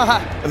game.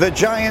 The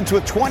Giants,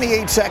 with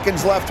 28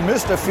 seconds left,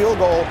 missed a field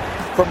goal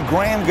from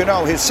Graham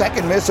Gano, his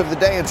second miss of the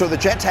day. And so the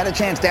Jets had a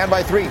chance, down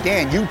by 3.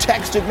 Dan, you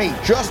texted me,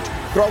 just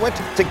throw it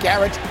to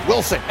Garrett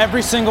Wilson.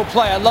 Every single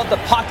play. I love the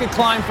pocket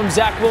climb from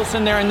Zach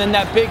Wilson there, and then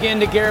that big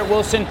end to Garrett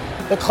Wilson.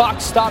 The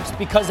clock stops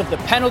because of the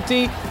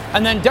penalty.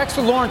 And then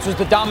Dexter Lawrence was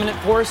the dominant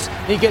force.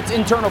 He gets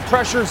internal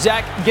pressure.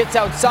 Zach gets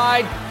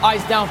outside,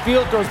 eyes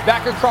downfield, throws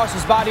back across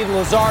his body to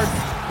Lazard.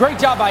 Great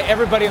job by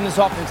everybody in this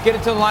offense. Get it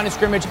to the line of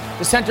scrimmage.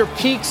 The center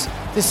peeks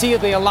to see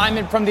the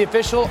alignment from the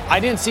official.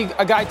 I didn't see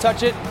a guy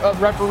touch it,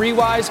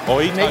 referee-wise. Oh,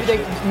 he touched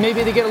it.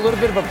 Maybe they get a little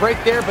bit of a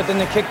break there, but then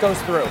the kick goes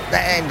through.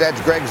 And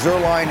that's Greg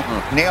Zuerlein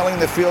nailing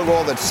the field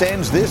goal that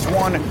sends this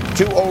one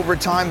to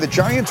overtime. The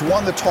Giants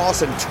won the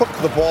toss and took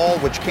the ball,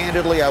 which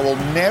candidly I will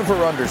never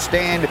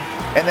understand.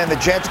 And then the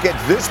Jets get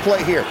this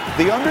play here.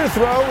 The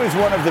underthrow is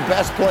one of the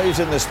best plays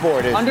in the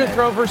sport, isn't it?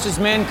 Underthrow versus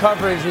man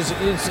coverage is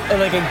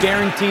like a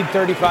guaranteed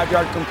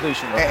 35-yard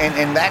completion. And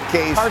in that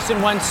case,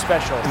 Carson Wentz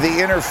special.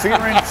 The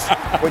interference,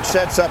 which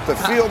sets up the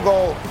field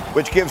goal,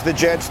 which gives the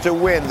Jets to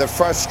win. The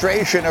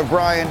frustration of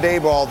Brian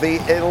Daboll,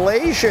 the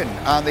elation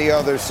on the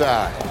other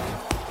side.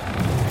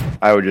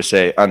 I would just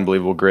say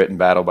unbelievable grit and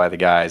battle by the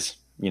guys.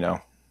 You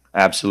know,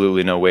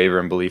 absolutely no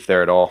waver in belief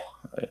there at all,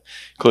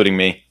 including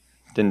me.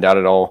 Didn't doubt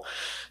at all.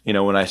 You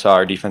know, when I saw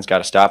our defense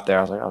got a stop there,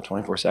 I was like,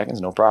 24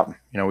 seconds, no problem.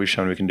 You know, we've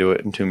shown we can do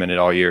it in 2 minutes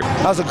all year.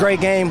 That was a great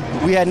game.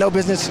 We had no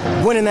business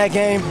winning that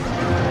game.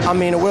 I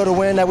mean, the will to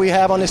win that we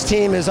have on this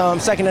team is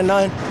second to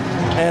none.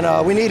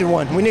 And we needed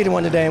one. We needed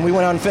one today, and we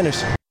went out and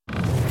finished.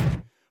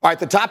 All right,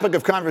 the topic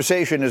of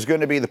conversation is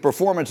going to be the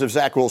performance of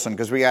Zach Wilson,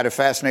 because we had a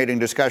fascinating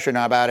discussion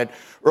about it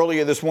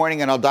earlier this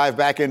morning, and I'll dive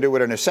back into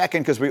it in a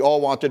second because we all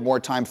wanted more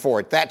time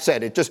for it. That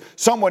said,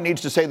 someone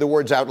needs to say the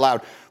words out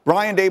loud.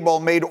 Brian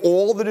Daboll made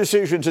all the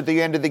decisions at the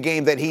end of the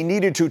game that he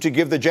needed to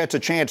give the Jets a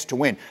chance to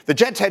win. The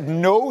Jets had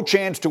no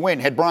chance to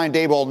win had Brian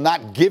Daboll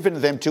not given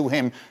them to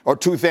him or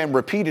to them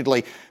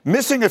repeatedly.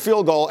 Missing a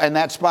field goal and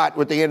that spot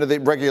at the end of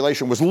the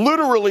regulation was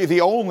literally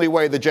the only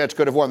way the Jets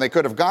could have won. They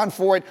could have gone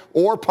for it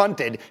or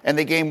punted, and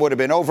the game would have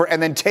been over.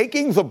 And then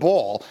taking the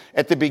ball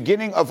at the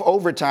beginning of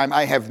overtime,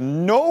 I have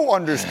no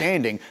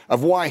understanding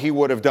of why he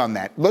would have done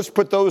that. Let's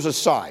put those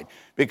aside,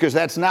 because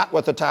that's not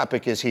what the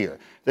topic is here.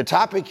 The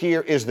topic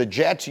here is the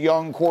Jets'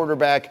 young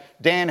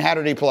quarterback. Dan, how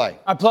did he play?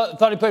 I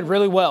thought he played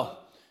really well.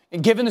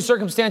 And given the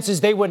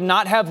circumstances, they would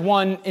not have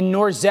won, and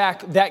nor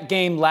Zach, that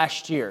game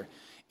last year.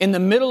 In the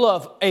middle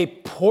of a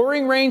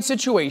pouring rain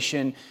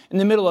situation, in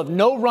the middle of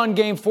no run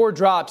game, 4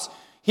 drops,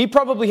 he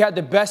probably had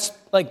the best,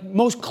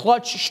 most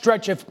clutch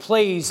stretch of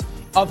plays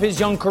of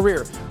his young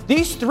career.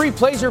 These 3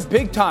 plays are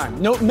big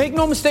time. Make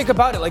no mistake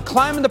about it.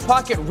 Climbing the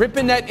pocket,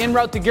 ripping that in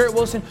route to Garrett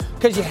Wilson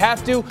because you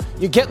have to.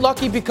 You get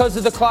lucky because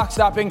of the clock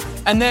stopping,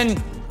 and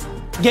then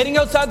getting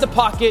outside the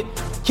pocket,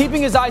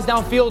 keeping his eyes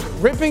downfield,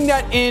 ripping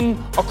that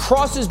in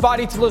across his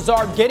body to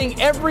Lazard,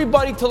 getting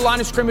everybody to the line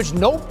of scrimmage,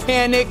 no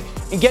panic,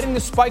 and getting the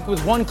spike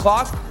with 1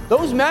 clock.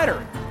 Those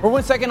matter. Or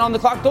 1 second on the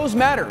clock, those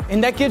matter.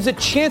 And that gives a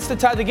chance to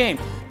tie the game.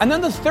 And then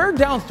the 3rd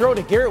down throw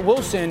to Garrett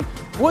Wilson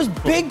was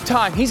big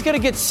time. He's going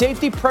to get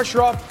safety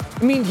pressure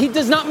off. I mean, he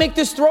does not make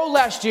this throw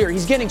last year.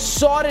 He's getting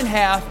sawed in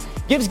half,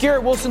 gives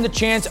Garrett Wilson the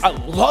chance. I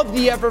love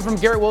the effort from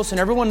Garrett Wilson.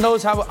 Everyone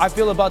knows how I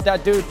feel about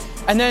that dude.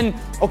 And then,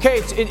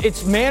 okay,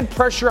 it's man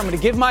pressure. I'm going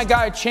to give my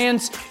guy a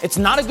chance. It's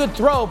not a good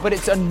throw, but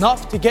it's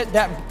enough to get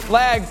that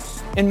flag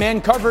in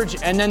man coverage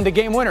and then the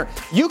game winner.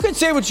 You can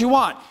say what you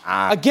want.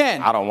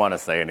 Again, I don't want to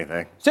say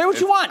anything. Say what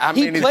you want.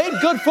 He played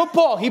good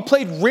football. He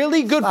played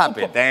really good football. Stop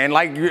it, Dan.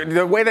 Like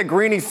the way that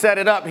Greeny set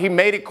it up, he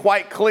made it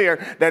quite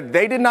clear that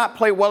they did not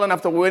play well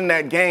enough to win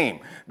that game.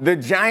 The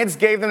Giants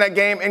gave them that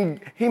game, and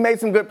he made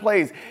some good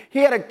plays. He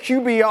had a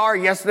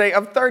QBR yesterday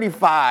of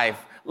 35.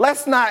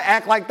 Let's not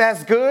act like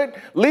that's good.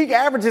 League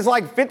average is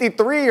like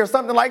 53 or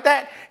something like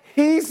that.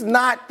 He's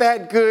not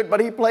that good, but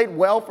he played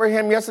well for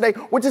him yesterday,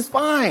 which is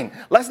fine.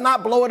 Let's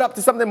not blow it up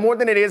to something more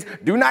than it is.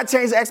 Do not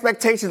change the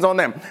expectations on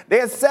them. They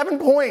had 7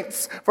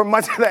 points for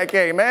much of that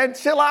game, man.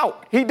 Chill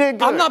out. He did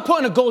good. I'm not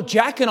putting a gold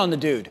jacket on the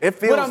dude. It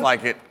feels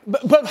like it.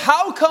 But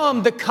how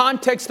come the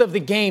context of the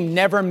game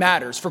never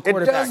matters for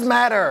quarterbacks? It does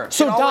matter.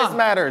 So it always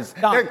matters.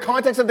 The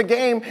context of the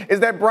game is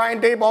that Brian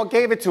Daboll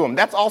gave it to him.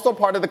 That's also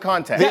part of the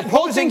context.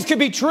 Both things could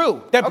be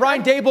true. That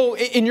Brian Daboll,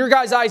 in your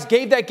guys' eyes,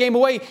 gave that game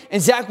away, and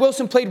Zach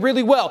Wilson played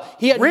really well.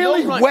 He had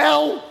really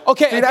well?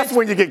 Okay. See, that's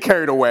when you get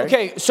carried away.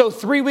 Okay, so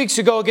 3 weeks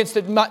ago against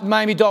the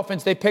Miami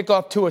Dolphins, they pick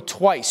off Tua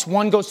twice.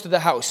 One goes to the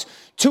house.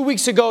 2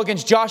 weeks ago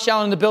against Josh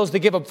Allen and the Bills, they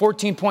give up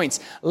 14 points.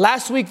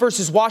 Last week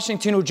versus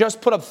Washington, who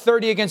just put up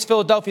 30 against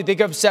Philadelphia, they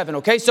give up 7,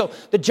 okay? So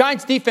the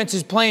Giants' defense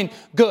is playing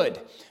good.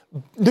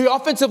 The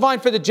offensive line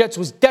for the Jets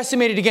was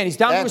decimated again. He's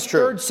down to his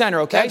third center,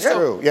 okay? That's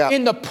true, yeah.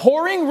 In the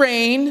pouring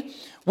rain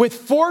with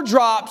 4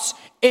 drops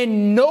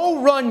and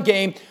no run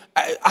game,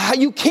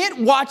 you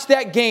can't watch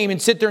that game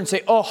and sit there and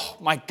say, oh,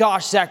 my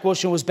gosh, Zach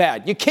Wilson was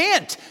bad. You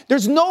can't.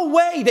 There's no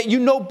way that you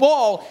know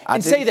ball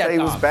and say that. I didn't say he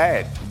was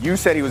bad. You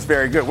said he was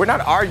very good. We're not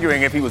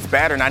arguing if he was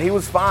bad or not. He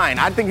was fine.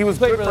 I think he was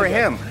good for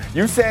him.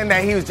 You saying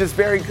that he was just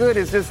very good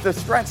is just the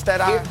stretch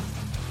that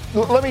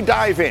Let me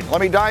dive in. Let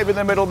me dive in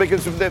the middle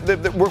because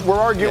we're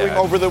arguing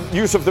over the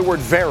use of the word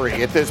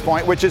very at this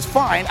point, which is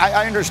fine.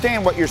 I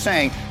understand what you're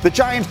saying. The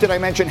Giants, did I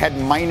mention, had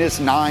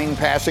 -9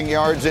 passing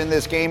yards in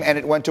this game, and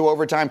it went to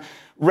overtime.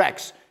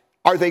 Rex,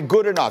 are they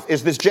good enough?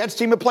 Is this Jets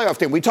team a playoff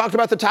team? We talked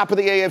about the top of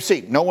the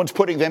AFC. No one's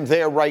putting them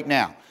there right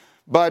now.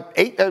 But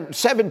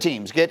 7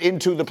 teams get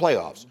into the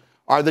playoffs.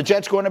 Are the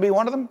Jets going to be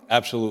one of them?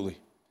 Absolutely.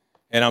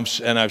 And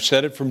I've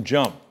said it from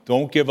jump.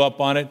 Don't give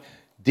up on it.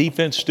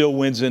 Defense still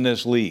wins in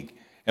this league.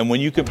 And when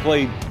you can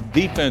play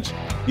defense,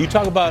 you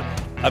talk about,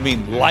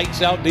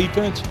 lights out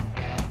defense,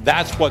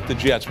 that's what the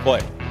Jets play.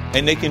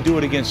 And they can do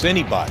it against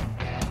anybody.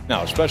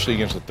 Now, especially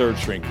against a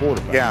third-string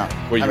quarterback.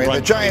 Yeah. Where you run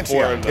the Giants,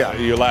 24,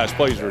 your last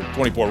plays are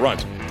 24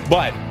 runs.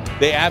 But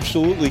they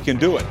absolutely can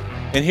do it.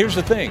 And here's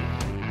the thing.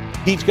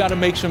 He's got to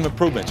make some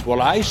improvements. What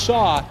I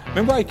saw,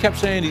 remember I kept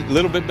saying a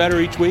little bit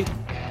better each week?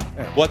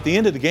 Well, at the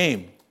end of the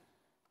game,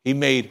 he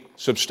made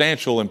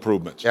substantial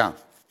improvements. Yeah.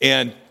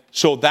 And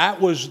so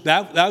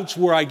that's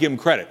where I give him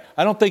credit.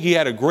 I don't think he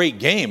had a great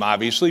game,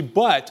 obviously,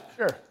 but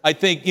I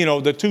think,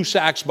 the 2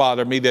 sacks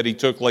bothered me that he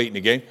took late in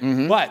the game.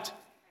 Mm-hmm. But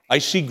I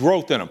see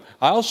growth in him.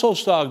 I also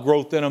saw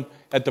growth in him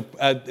at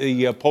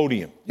the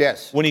podium.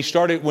 Yes. When he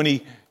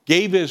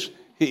gave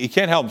he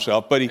can't help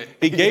himself, but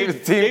he gave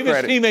his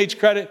teammates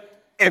credit.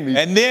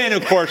 And then,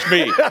 of course,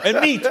 me. And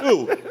me,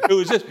 too. It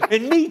was just,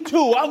 and me,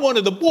 too. I'm one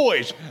of the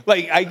boys.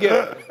 Like, I get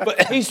it.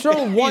 But he's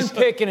thrown one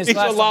pick in his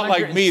last 170 He's a lot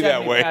like me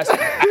that way.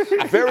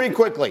 Very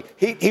quickly.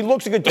 He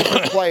looks like a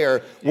different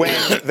player when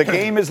the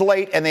game is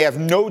late and they have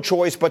no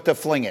choice but to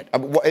fling it.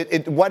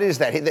 What is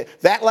that?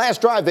 That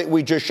last drive that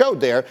we just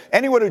showed there,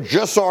 anyone who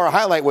just saw our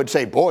highlight would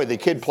say, boy, the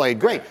kid played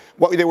great.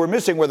 What they were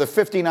missing were the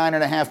 59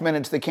 and a half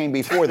minutes that came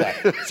before that.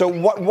 So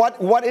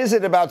what is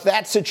it about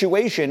that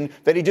situation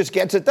that he just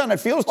gets it done? It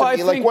feels to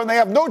me like when they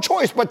have no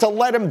choice but to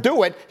let him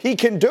do it, he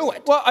can do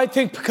it. Well, I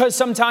think because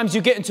sometimes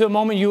you get into a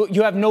moment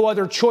you have no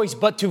other choice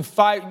but to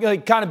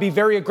fight, kind of be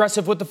very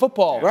aggressive with the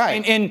football.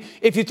 Right. And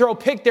if you throw a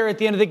pick there at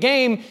the end of the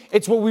game,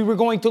 it's what we were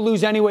going to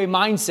lose anyway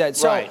mindset.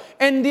 So, right.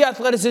 And the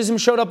athleticism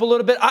showed up a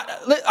little bit.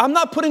 I'm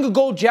not putting a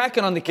gold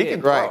jacket on the kid. He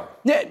can throw.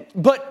 Yeah,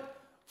 but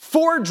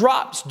 4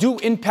 drops do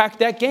impact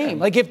that game.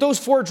 Like if those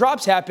 4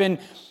 drops happen,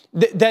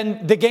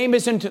 then the game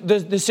isn't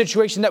the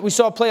situation that we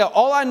saw play out.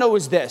 All I know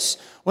is this.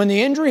 When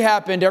the injury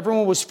happened,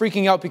 everyone was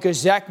freaking out because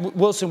Zach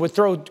Wilson would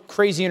throw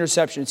crazy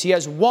interceptions. He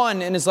has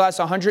 1 in his last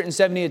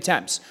 170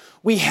 attempts.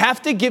 We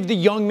have to give the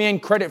young man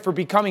credit for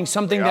becoming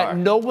something that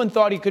no one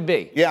thought he could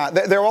be. Yeah,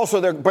 they're also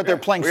there, but they're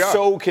playing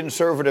so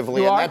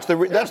conservatively, and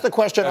that's the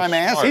question I'm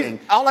asking.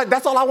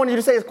 That's all I wanted you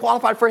to say is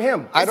qualified for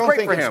him. I don't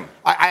think for him.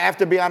 I have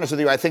to be honest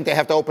with you. I think they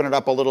have to open it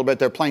up a little bit.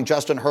 They're playing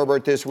Justin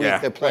Herbert this week.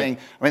 They're playing.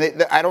 Right.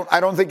 I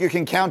don't think you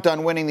can count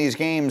on winning these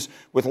games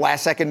with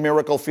last-second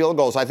miracle field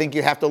goals. I think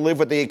you have to live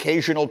with the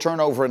occasional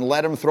turnover and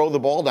let him throw the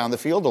ball down the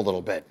field a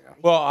little bit.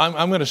 Well,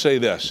 I'm going to say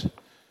this.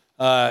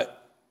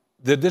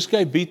 Did this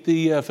guy beat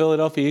the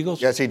Philadelphia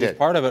Eagles? Yes, he did. He's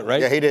part of it, right?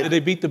 Yeah, he did. Did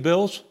they beat the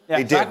Bills? Yeah.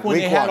 He did. Back when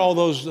they had all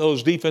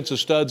those defensive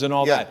studs and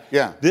all that.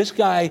 Yeah. This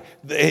guy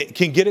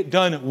can get it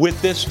done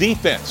with this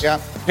defense. Yeah.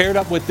 Paired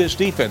up with this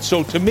defense.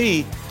 So to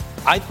me,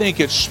 I think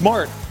it's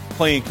smart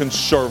playing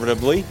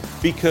conservatively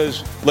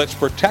because let's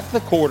protect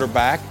the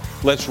quarterback.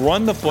 Let's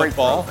run the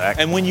football.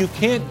 And when you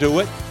can't do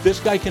it, this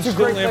guy can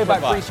still improvise. It's a great play by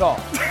Brees Hall.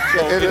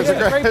 It is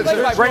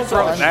a great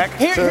throw, Zach.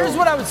 Here's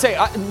what I would say.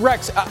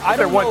 Rex, I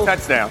don't know. One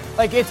touchdown.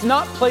 Like, it's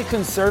not play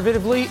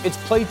conservatively. It's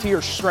play to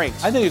your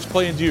strengths. I think it's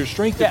playing to your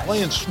strength. They're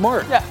playing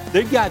smart. Yeah.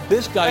 They got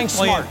this guy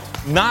playing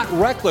not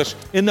reckless.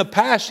 In the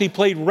past, he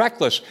played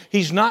reckless.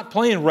 He's not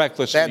playing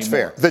reckless That's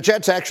anymore. fair. The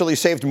Jets actually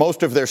saved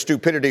most of their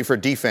stupidity for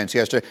defense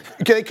yesterday.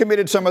 They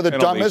committed some of the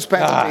dumbest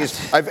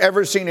penalties I've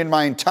ever seen in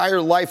my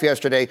entire life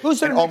yesterday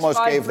and almost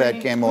gave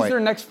that game away. Who's their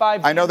next 5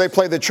 games? I know they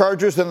play the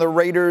Chargers and the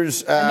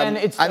Raiders. And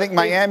then I think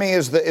Miami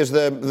is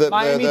the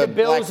Miami, the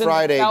Bills, Black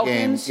Friday and the game.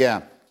 Falcons.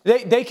 Yeah.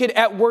 They could,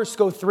 at worst,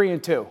 go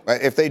 3-2.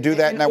 If they do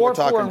that, now we're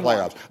talking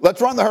playoffs. Let's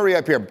run the hurry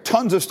up here.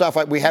 Tons of stuff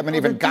we haven't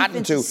even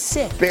gotten to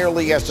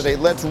barely yesterday.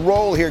 Let's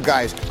roll here,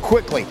 guys.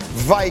 Quickly.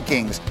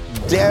 Vikings,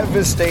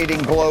 devastating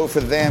blow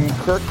for them.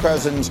 Kirk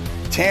Cousins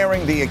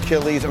tearing the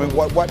Achilles. I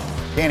mean,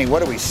 Danny,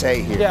 what do we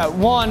say here? Yeah,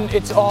 one,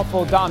 it's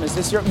awful. Dom, is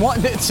this year?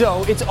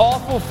 So it's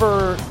awful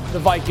for the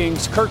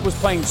Vikings. Kirk was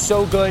playing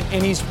so good,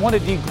 and he's one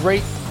of the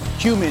great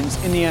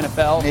humans in the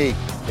NFL.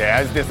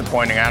 Yeah, it's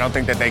disappointing. I don't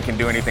think that they can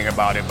do anything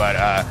about it, but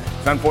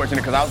it's unfortunate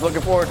because I was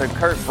looking forward to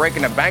Kirk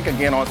breaking the bank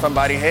again on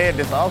somebody's head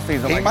this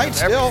offseason. He might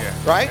still,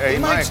 right? Yeah, he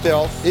might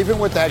still, even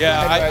with that.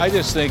 Yeah, I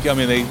just think,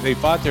 they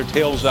fought their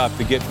tails off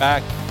to get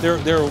back. They're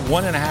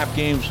 1.5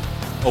 games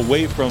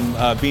away from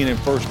being in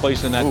first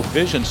place in that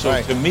division. So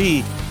to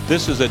me,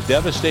 this is a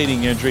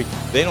devastating injury.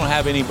 They don't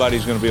have anybody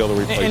who's going to be able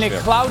to replace him. And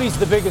Cloudy's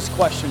the biggest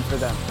question for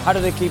them. How do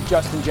they keep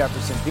Justin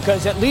Jefferson?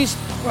 Because at least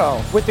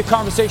with the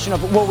conversation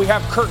of, we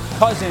have Kirk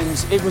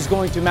Cousins, it was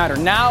going to matter.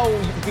 Now,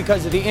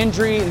 because of the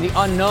injury and the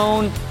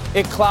unknown,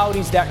 it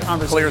cloudies that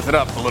conversation. Clears it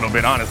up a little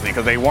bit, honestly,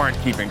 because they weren't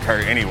keeping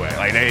Kirk anyway.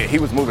 Like, he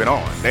was moving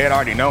on. They had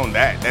already known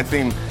that. That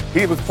seemed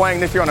he was playing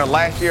this year on the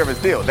last year of his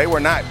deal. They were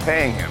not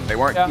paying him. They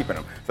weren't keeping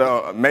him.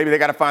 So maybe they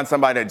got to find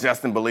somebody that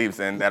Justin believes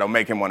in that'll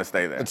make him want to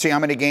stay there. Let's see how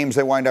many games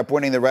they wind up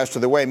winning the rest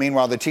of the way.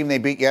 Meanwhile, the team they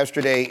beat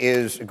yesterday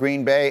is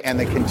Green Bay, and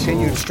the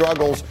continued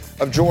struggles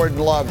of Jordan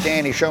Love.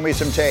 Danny, show me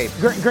some tape.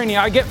 Greeny,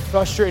 I get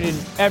frustrated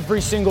every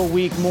single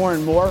week more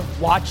and more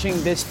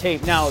watching this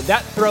tape. Now,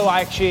 that throw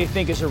I actually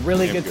think is a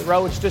really good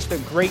throw. It's just a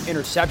great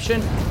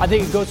interception. I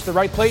think it goes to the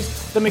right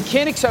place. The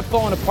mechanics have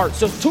fallen apart.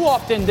 So too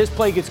often this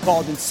play gets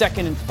called in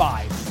 2nd and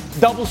 5.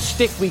 Double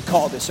stick, we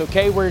call this,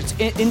 okay? Where it's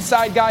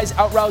inside guys,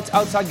 out routes,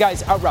 outside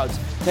guys, out routes.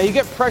 Now you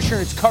get pressure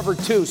and it's covered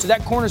too. So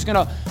that corner's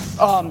going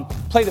to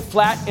play the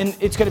flat and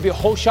it's going to be a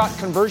whole shot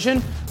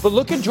conversion. But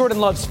look at Jordan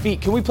Love's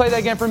feet. Can we play that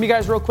again for me,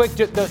 guys, real quick?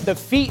 The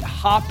feet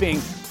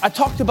hopping. I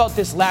talked about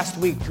this last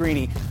week,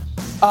 Greeny.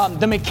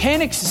 The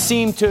mechanics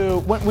seem to,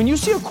 when you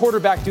see a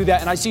quarterback do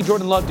that, and I see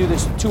Jordan Love do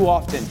this too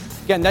often.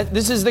 Again,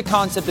 this is the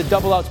concept of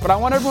double outs, but I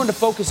want everyone to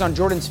focus on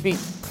Jordan's feet.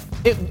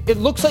 It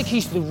looks like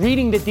he's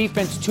reading the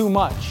defense too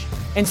much.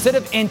 Instead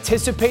of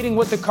anticipating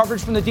what the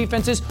coverage from the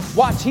defense is,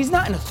 watch, he's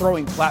not in a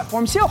throwing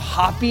platform. See how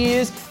hoppy he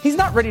is? He's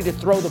not ready to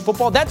throw the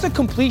football. That's a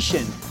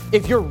completion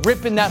if you're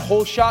ripping that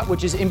whole shot,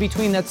 which is in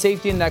between that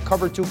safety and that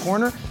cover 2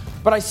 corner.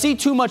 But I see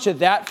too much of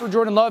that for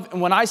Jordan Love.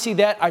 And when I see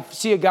that, I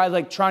see a guy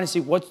like trying to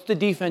see what's the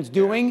defense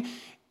doing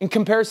in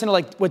comparison to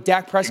like what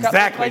Dak Prescott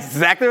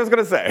Exactly what I was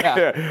going to say.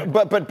 Yeah.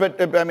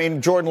 But I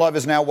mean, Jordan Love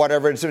is now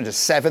whatever, it's a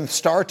 7th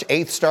start,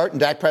 8th start, and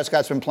Dak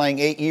Prescott's been playing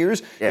 8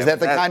 years. Yeah, is that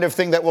the kind of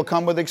thing that will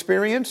come with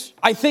experience?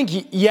 I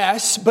think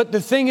yes, but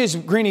the thing is,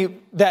 Greeny,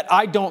 that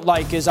I don't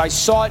like is I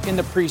saw it in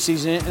the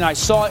preseason and I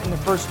saw it in the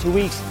first 2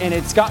 weeks, and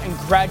it's gotten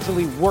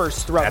gradually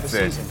worse throughout the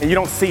season. And you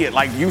don't see it.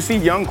 Like, you see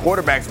young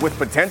quarterbacks with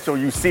potential,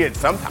 you see it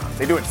sometimes.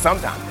 They do it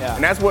sometimes. Yeah.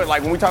 And that's what,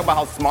 like, when we talk about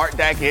how smart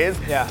Dak is,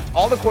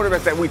 all the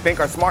quarterbacks that we think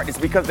are smart is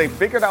because they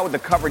figured out what the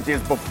coverage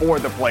is before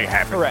the play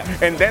happens. Correct.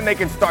 And then they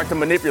can start to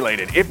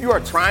manipulate it. If you are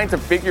trying to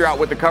figure out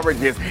what the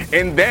coverage is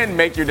and then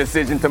make your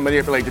decision to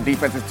manipulate the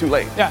defense, it's too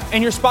late. Yeah,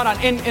 and you're spot on.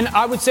 And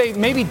I would say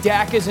maybe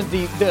Dak isn't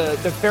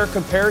the fair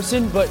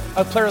comparison, but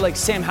a player like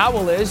Sam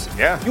Howell is.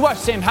 Yeah. You watch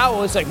Sam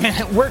Howell, it's like, man,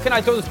 where can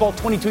I throw this ball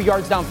 22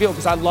 yards downfield?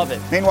 Because I love it.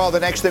 Meanwhile,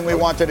 the next thing we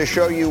wanted to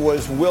show you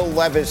was Will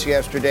Levis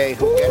yesterday,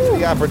 who gets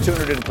the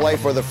opportunity to play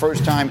for the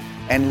first time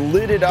and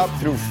lit it up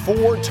through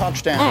 4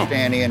 touchdowns,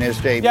 Danny, in his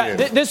debut. Yeah,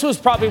 this was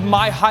probably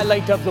my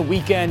highlight of the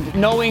weekend,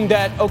 knowing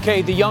that,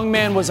 okay, the young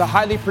man was a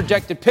highly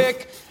projected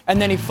pick, and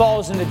then he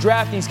falls in the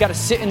draft, and he's got to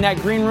sit in that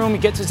green room. He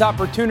gets his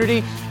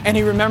opportunity, and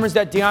he remembers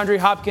that DeAndre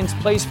Hopkins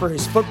plays for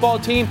his football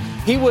team.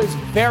 He was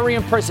very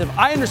impressive.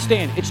 I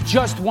understand it's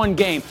just one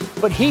game,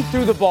 but he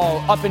threw the ball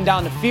up and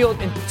down the field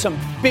and some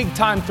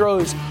big-time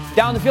throws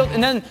down the field.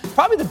 And then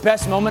probably the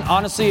best moment,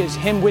 honestly, is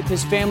him with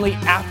his family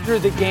after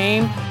the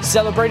game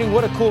celebrating.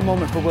 What a cool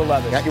moment for Will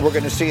Levis. Yeah, we're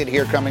going to see it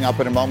here coming up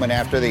in a moment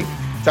after the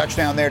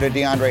touchdown there to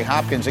DeAndre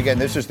Hopkins. Again,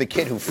 this is the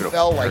kid who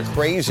fell like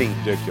crazy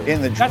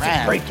in the draft.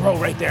 That's a great throw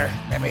right there.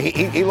 I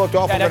mean, he looked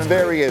awful, and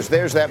there he is.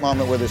 There's that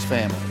moment with his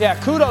family.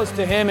 Yeah, kudos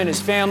to him and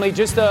his family.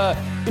 Just,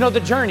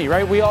 the journey,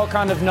 right? We all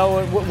kind of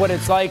know what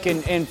it's like,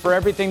 and for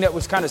everything that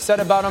was kind of said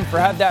about him, for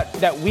have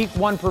that week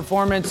 1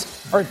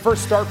 performance, or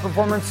first start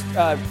performance,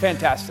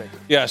 fantastic.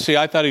 Yeah, see,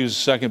 I thought he was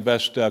the second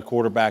best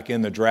quarterback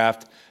in the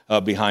draft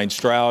behind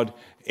Stroud.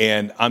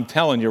 And I'm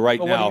telling you right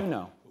now. What do you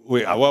know?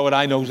 What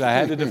I know is I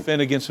had to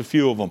defend against a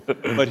few of them.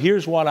 But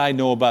here's what I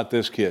know about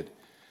this kid.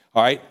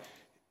 All right?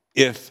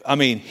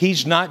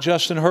 He's not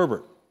Justin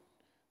Herbert,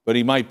 but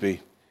he might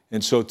be.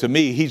 And so to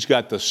me, he's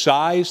got the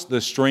size, the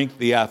strength,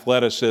 the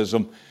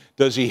athleticism.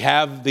 Does he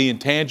have the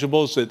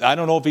intangibles? I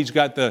don't know if he's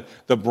got the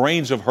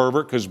brains of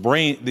Herbert, because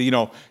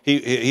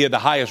he had the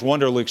highest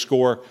Wonderlic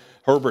score,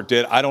 Herbert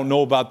did. I don't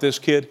know about this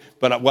kid,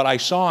 but what I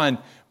saw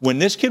when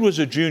this kid was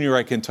a junior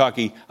at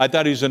Kentucky, I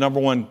thought he was the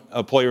number one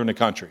player in the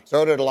country.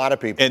 So did a lot of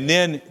people. And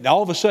then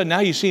all of a sudden,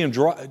 now you see him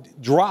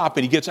drop,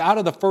 and he gets out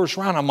of the first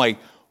round. I'm like,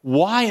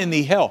 why in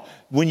the hell?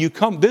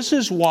 This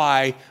is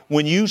why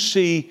when you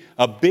see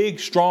a big,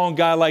 strong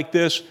guy like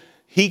this,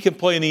 he can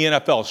play in the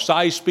NFL,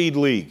 size, speed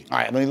league. All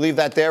right, let me leave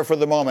that there for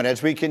the moment.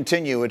 As we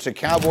continue, it's a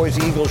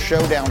Cowboys-Eagles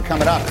showdown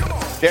coming up.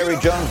 Jerry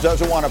Jones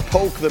doesn't want to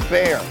poke the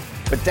bear,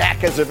 but Dak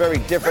has a very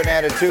different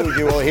attitude.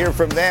 You will hear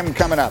from them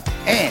coming up.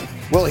 And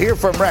we'll hear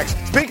from Rex.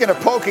 Speaking of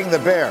poking the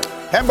bear,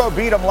 Hembo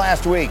beat him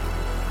last week.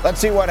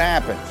 Let's see what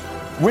happens.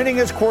 Winning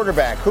his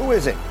quarterback, who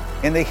is it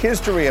in the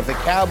history of the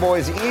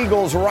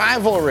Cowboys-Eagles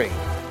rivalry?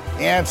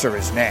 The answer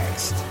is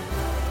next.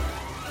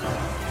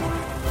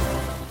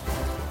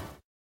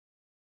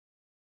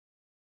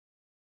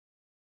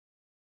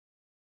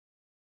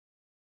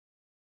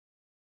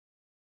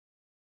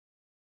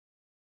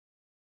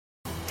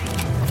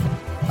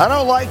 I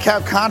don't like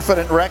how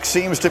confident Rex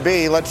seems to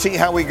be. Let's see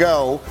how we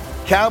go.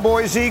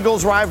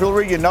 Cowboys-Eagles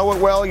rivalry. You know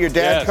it well. Your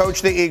dad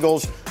coached the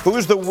Eagles.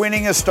 Who's the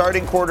winningest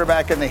starting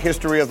quarterback in the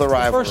history of the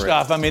rivalry? First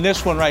off,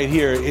 this one right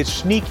here, it's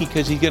sneaky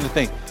because he's going to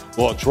think,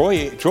 well,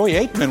 Troy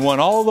Aikman won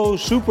all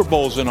those Super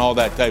Bowls and all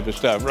that type of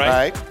stuff,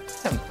 right?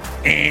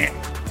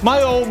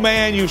 My old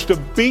man used to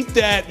beat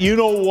that,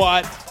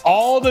 you-know-what,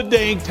 all the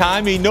dang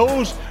time. He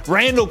knows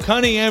Randall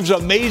Cunningham's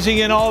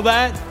amazing and all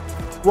that.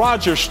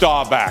 Roger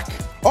Staubach.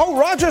 Oh,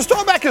 Roger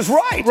Staubach is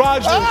right.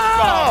 Roger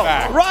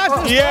Staubach.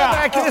 Roger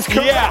Staubach is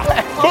correct.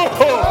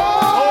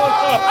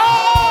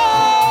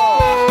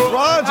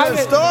 Roger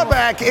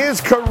Staubach is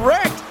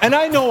correct. And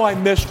I know I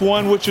missed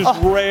one, which is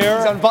rare.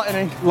 He's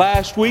unbuttoning.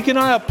 Last week, and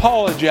I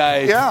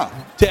apologize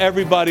to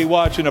everybody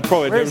watching the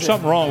pro. There was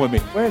something wrong with me.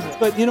 Where is it?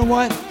 But you know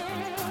what?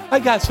 I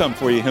got something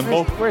for you,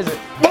 Himbo. Where is it?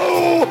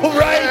 Boom!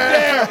 Right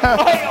there!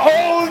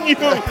 I own you!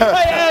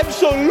 I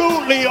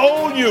absolutely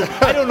own you!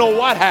 I don't know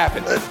what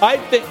happened. I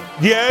think,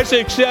 yes,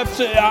 except,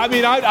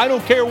 I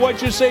don't care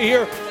what you say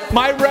here.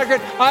 My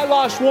record, I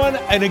lost one,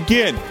 and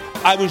again,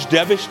 I was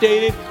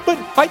devastated, but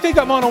I think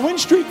I'm on a win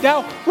streak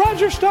now.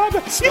 Roger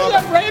Staubach, you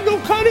got Randall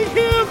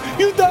Cunningham,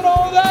 you've done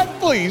all that,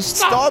 please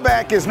stop.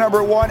 Staubach is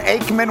number one.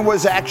 Aikman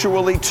was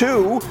actually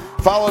two,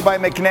 followed by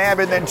McNabb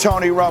and then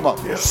Tony Romo.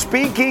 Yeah.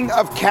 Speaking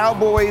of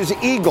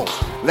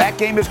Cowboys-Eagles, that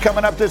game is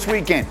coming up this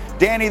weekend.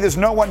 Danny, there's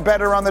no one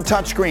better on the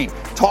touchscreen.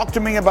 Talk to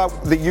me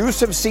about the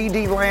use of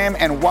CeeDee Lamb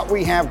and what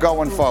we have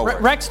going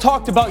forward. Rex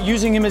talked about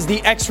using him as the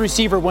X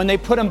receiver when they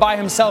put him by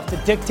himself to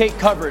dictate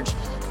coverage.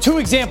 Two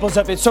examples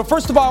of it. So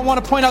first of all, I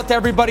want to point out to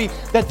everybody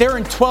that they're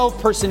in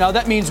 12 personnel.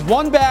 That means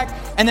one back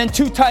and then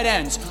two tight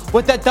ends.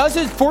 What that does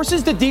is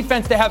forces the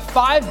defense to have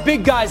five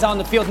big guys on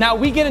the field. Now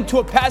we get into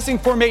a passing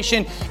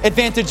formation,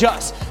 advantage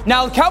us.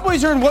 Now the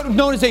Cowboys are in what's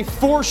known as a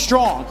 4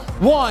 strong.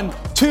 1,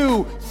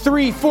 2,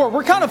 3, 4.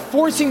 We're kind of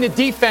forcing the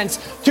defense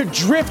to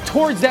drift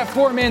towards that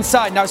 4-man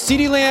side. Now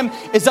CeeDee Lamb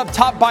is up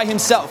top by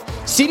himself.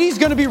 CeeDee's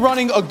going to be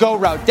running a go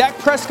route. Dak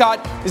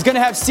Prescott is going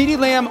to have CeeDee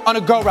Lamb on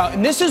a go route.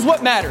 And this is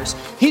what matters.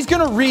 He's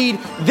going to read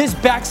this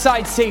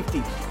backside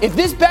safety. If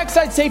this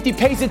backside safety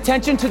pays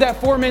attention to that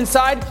 4-man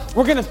side,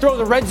 we're going to throw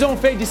the red zone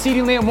fade to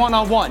CeeDee Lamb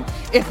one-on-one.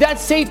 If that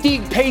safety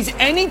pays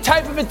any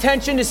type of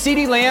attention to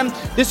CeeDee Lamb,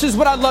 this is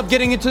what I love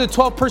getting into the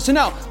 12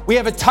 personnel. We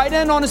have a tight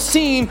end on a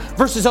seam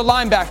versus a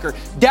linebacker.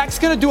 Dak's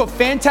going to do a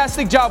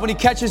fantastic job when he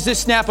catches this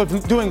snap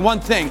of doing one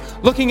thing,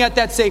 looking at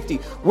that safety.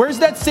 Where's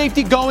that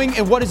safety going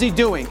and what is he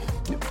doing?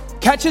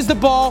 Catches the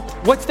ball.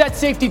 What's that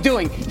safety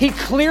doing? He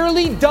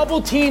clearly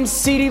double teams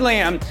CeeDee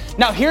Lamb.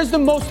 Now, here's the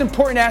most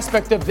important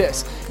aspect of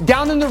this.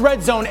 Down in the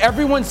red zone,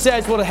 everyone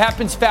says, well, it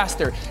happens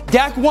faster.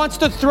 Dak wants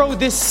to throw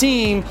this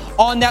seam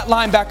on that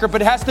linebacker,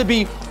 but it has to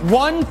be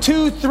 1,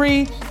 2,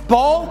 3,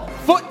 ball,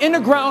 foot in the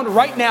ground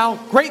right now.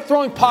 Great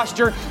throwing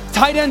posture.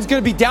 Tight end's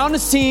going to be down the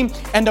seam,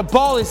 and the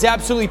ball is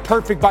absolutely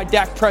perfect by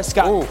Dak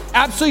Prescott. Ooh.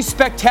 Absolutely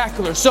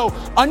spectacular. So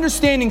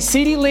understanding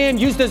CeeDee Lamb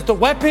used as the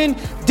weapon,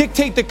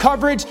 dictate the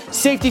coverage,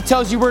 safety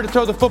tells you where to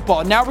throw the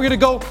football. Now we're going to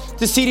go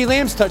to CeeDee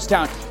Lamb's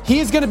touchdown. He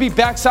is going to be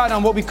backside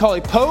on what we call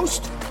a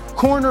post,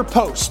 corner,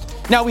 post.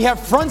 Now we have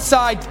front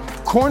side,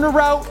 corner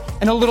route,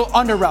 and a little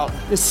under route.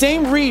 The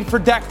same read for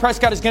Dak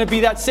Prescott is going to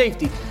be that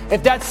safety.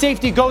 If that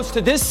safety goes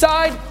to this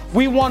side,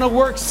 we want to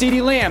work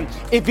CeeDee Lamb.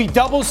 If he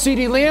doubles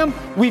CeeDee Lamb,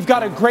 we've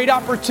got a great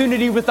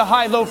opportunity with the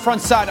high-low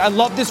front side. I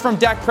love this from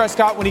Dak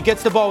Prescott when he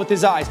gets the ball with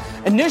his eyes.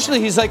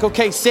 Initially, he's like,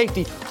 okay,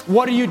 safety,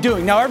 what are you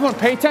doing? Now, everyone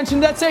pay attention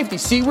to that safety.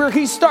 See where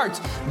he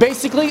starts.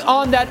 Basically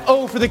on that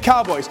O for the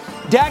Cowboys.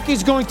 Dak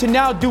is going to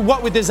now do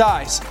what with his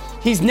eyes?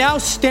 he's now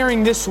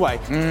staring this way.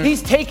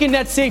 He's taking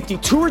that safety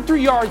 2 or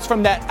 3 yards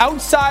from that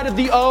outside of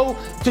the O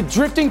to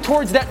drifting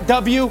towards that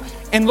W,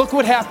 and look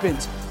what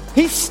happens.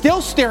 He's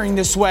still staring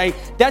this way.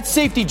 That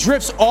safety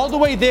drifts all the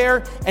way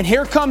there, and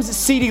here comes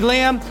CeeDee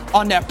Lamb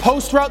on that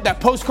post route, that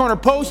post corner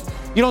post.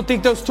 You don't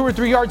think those 2 or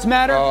 3 yards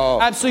matter?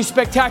 Absolutely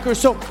spectacular.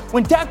 So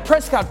when Dak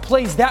Prescott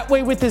plays that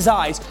way with his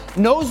eyes,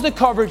 knows the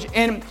coverage,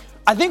 and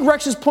I think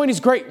Rex's point is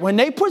great. When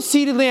they put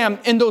CeeDee Lamb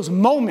in those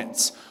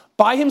moments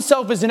by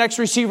himself as an X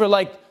receiver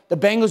like the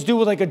Bengals do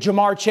with like a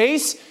Jamar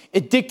Chase,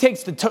 it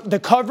dictates the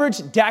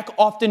coverage. Dak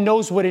often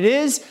knows what it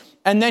is.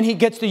 And then he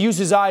gets to use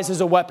his eyes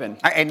as a weapon.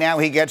 And now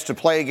he gets to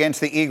play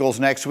against the Eagles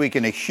next week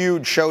in a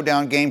huge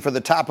showdown game for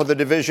the top of the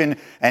division.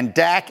 And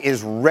Dak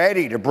is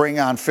ready to bring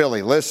on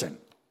Philly. Listen.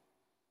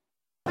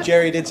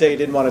 Jerry did say he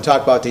didn't want to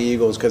talk about the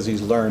Eagles because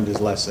he's learned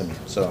his lesson.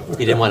 So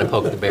he didn't want to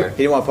poke the bear. He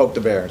didn't want to poke the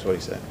bear, is what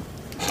he said.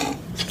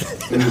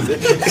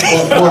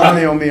 Pour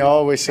honey on me. I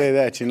always say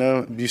that, you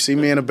know. You see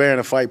me and a bear in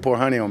a fight, pour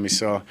honey on me.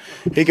 So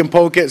he can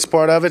poke it. It's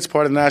part of it. It's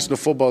part of the National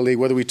Football League.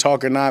 Whether we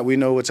talk or not, we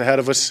know what's ahead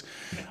of us.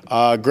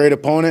 Great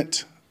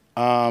opponent.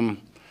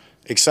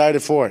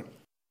 Excited for it.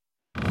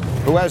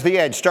 Who has the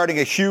edge? Starting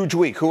a huge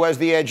week. Who has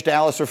the edge,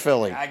 Dallas or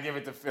Philly? I give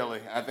it to Philly.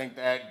 I think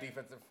that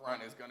defensive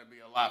front is going to be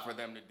a lot for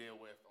them to deal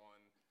with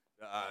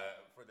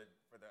for the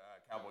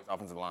Cowboys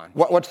offensive line.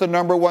 What's the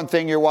number one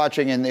thing you're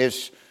watching in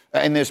this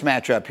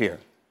matchup here?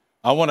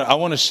 I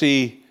want to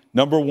see,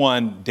 number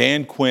one,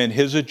 Dan Quinn,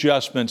 his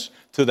adjustments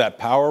to that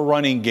power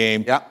running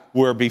game. Yeah.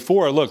 Where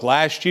before, look,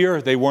 last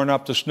year they weren't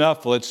up to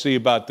snuff. Let's see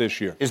about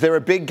this year. Is there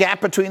a big gap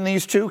between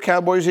these two?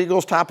 Cowboys,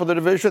 Eagles, top of the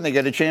division. They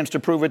get a chance to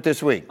prove it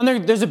this week.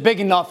 And there's a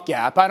big enough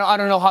gap. I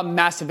don't know how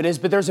massive it is,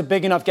 but there's a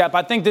big enough gap.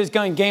 I think this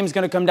game is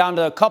going to come down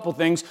to a couple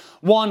things.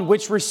 One,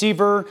 which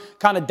receiver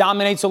kind of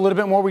dominates a little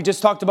bit more. We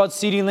just talked about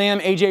CeeDee Lamb,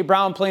 A.J.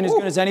 Brown playing as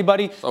good as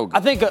anybody. So good.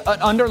 I think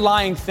an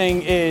underlying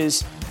thing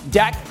is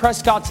Dak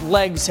Prescott's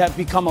legs have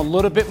become a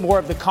little bit more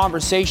of the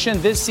conversation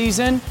this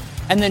season.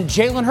 And then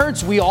Jalen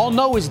Hurts, we all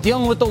know, is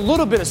dealing with a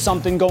little bit of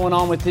something going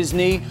on with his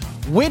knee.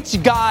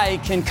 Which guy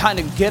can kind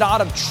of get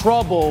out of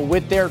trouble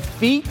with their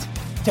feet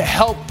to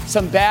help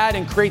some bad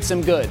and create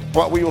some good?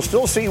 Well, we will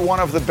still see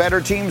one of the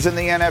better teams in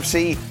the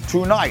NFC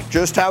tonight.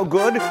 Just how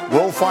good?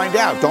 We'll find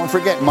out. Don't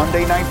forget,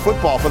 Monday Night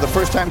Football. For the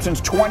first time since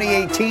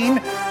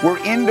 2018, we're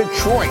in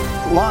Detroit.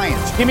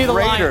 Lions. Give me the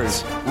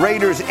Raiders. Lions.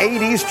 Raiders,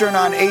 8 Eastern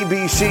on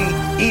ABC,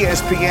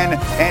 ESPN,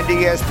 and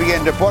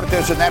ESPN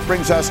Deportes. And that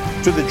brings us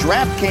to the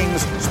DraftKings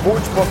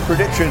Sportsbook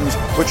predictions,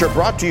 which are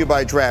brought to you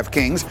by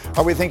DraftKings.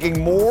 Are we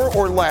thinking more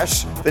or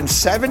less than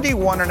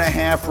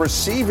 71.5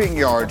 receiving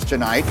yards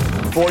tonight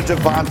for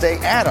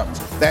Davante Adams?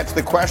 That's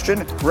the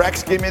question.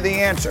 Rex, give me the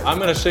answer. I'm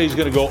going to say he's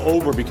going to go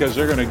over because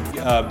they're going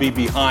to be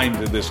behind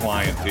this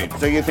Lion team.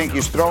 So you think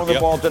he's throwing the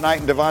ball tonight,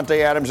 and Davante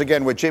Adams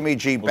again with Jimmy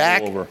G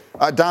back? Over.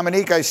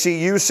 Dominique, I see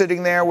you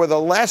sitting there with a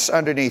less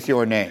underneath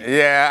your name.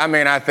 Yeah, I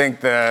mean, I think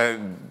the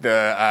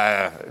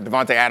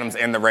Davante Adams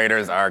and the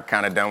Raiders are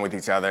kind of done with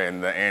each other,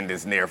 and the end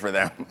is near for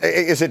them.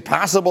 Is it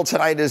possible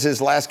tonight is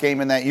his last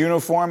game in that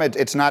uniform?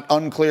 It's not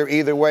unclear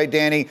either way.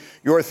 Danny,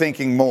 you're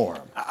thinking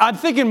more. I'm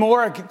thinking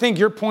more. I think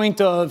your point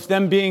of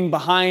them being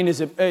behind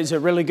is a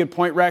really good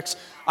point, Rex.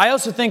 I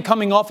also think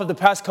coming off of the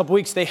past couple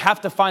weeks, they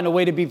have to find a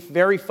way to be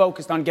very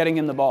focused on getting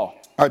him the ball.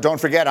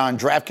 Don't forget, on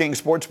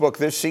DraftKings Sportsbook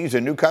this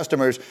season, new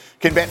customers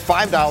can bet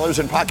 $5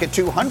 and pocket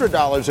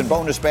 $200 in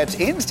bonus bets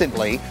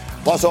instantly.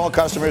 Plus, all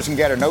customers can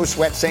get a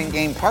no-sweat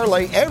same-game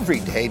parlay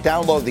every day.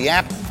 Download the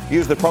app.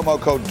 Use the promo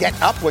code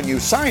GETUP when you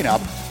sign up.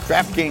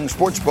 DraftKings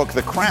Sportsbook,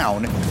 the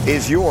crown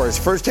is yours.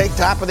 First take,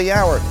 top of the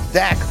hour.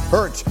 Dak,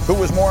 Hurts, who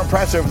was more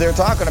impressive? They're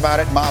talking about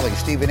it. Molly,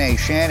 Stephen A.,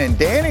 Shannon,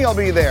 Danny will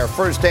be there.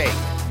 First take,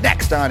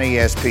 next on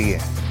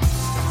ESPN.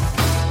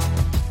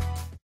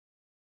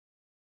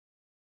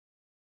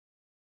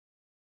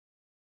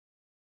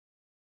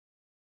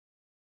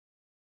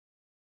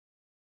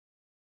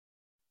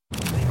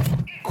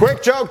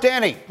 Quick joke,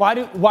 Danny.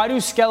 Why do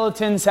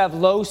skeletons have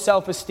low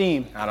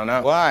self-esteem? I don't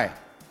know. Why?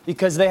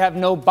 Because they have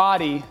no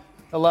body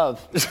to love.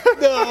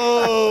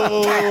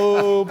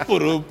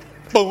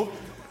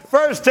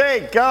 First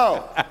take,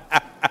 go.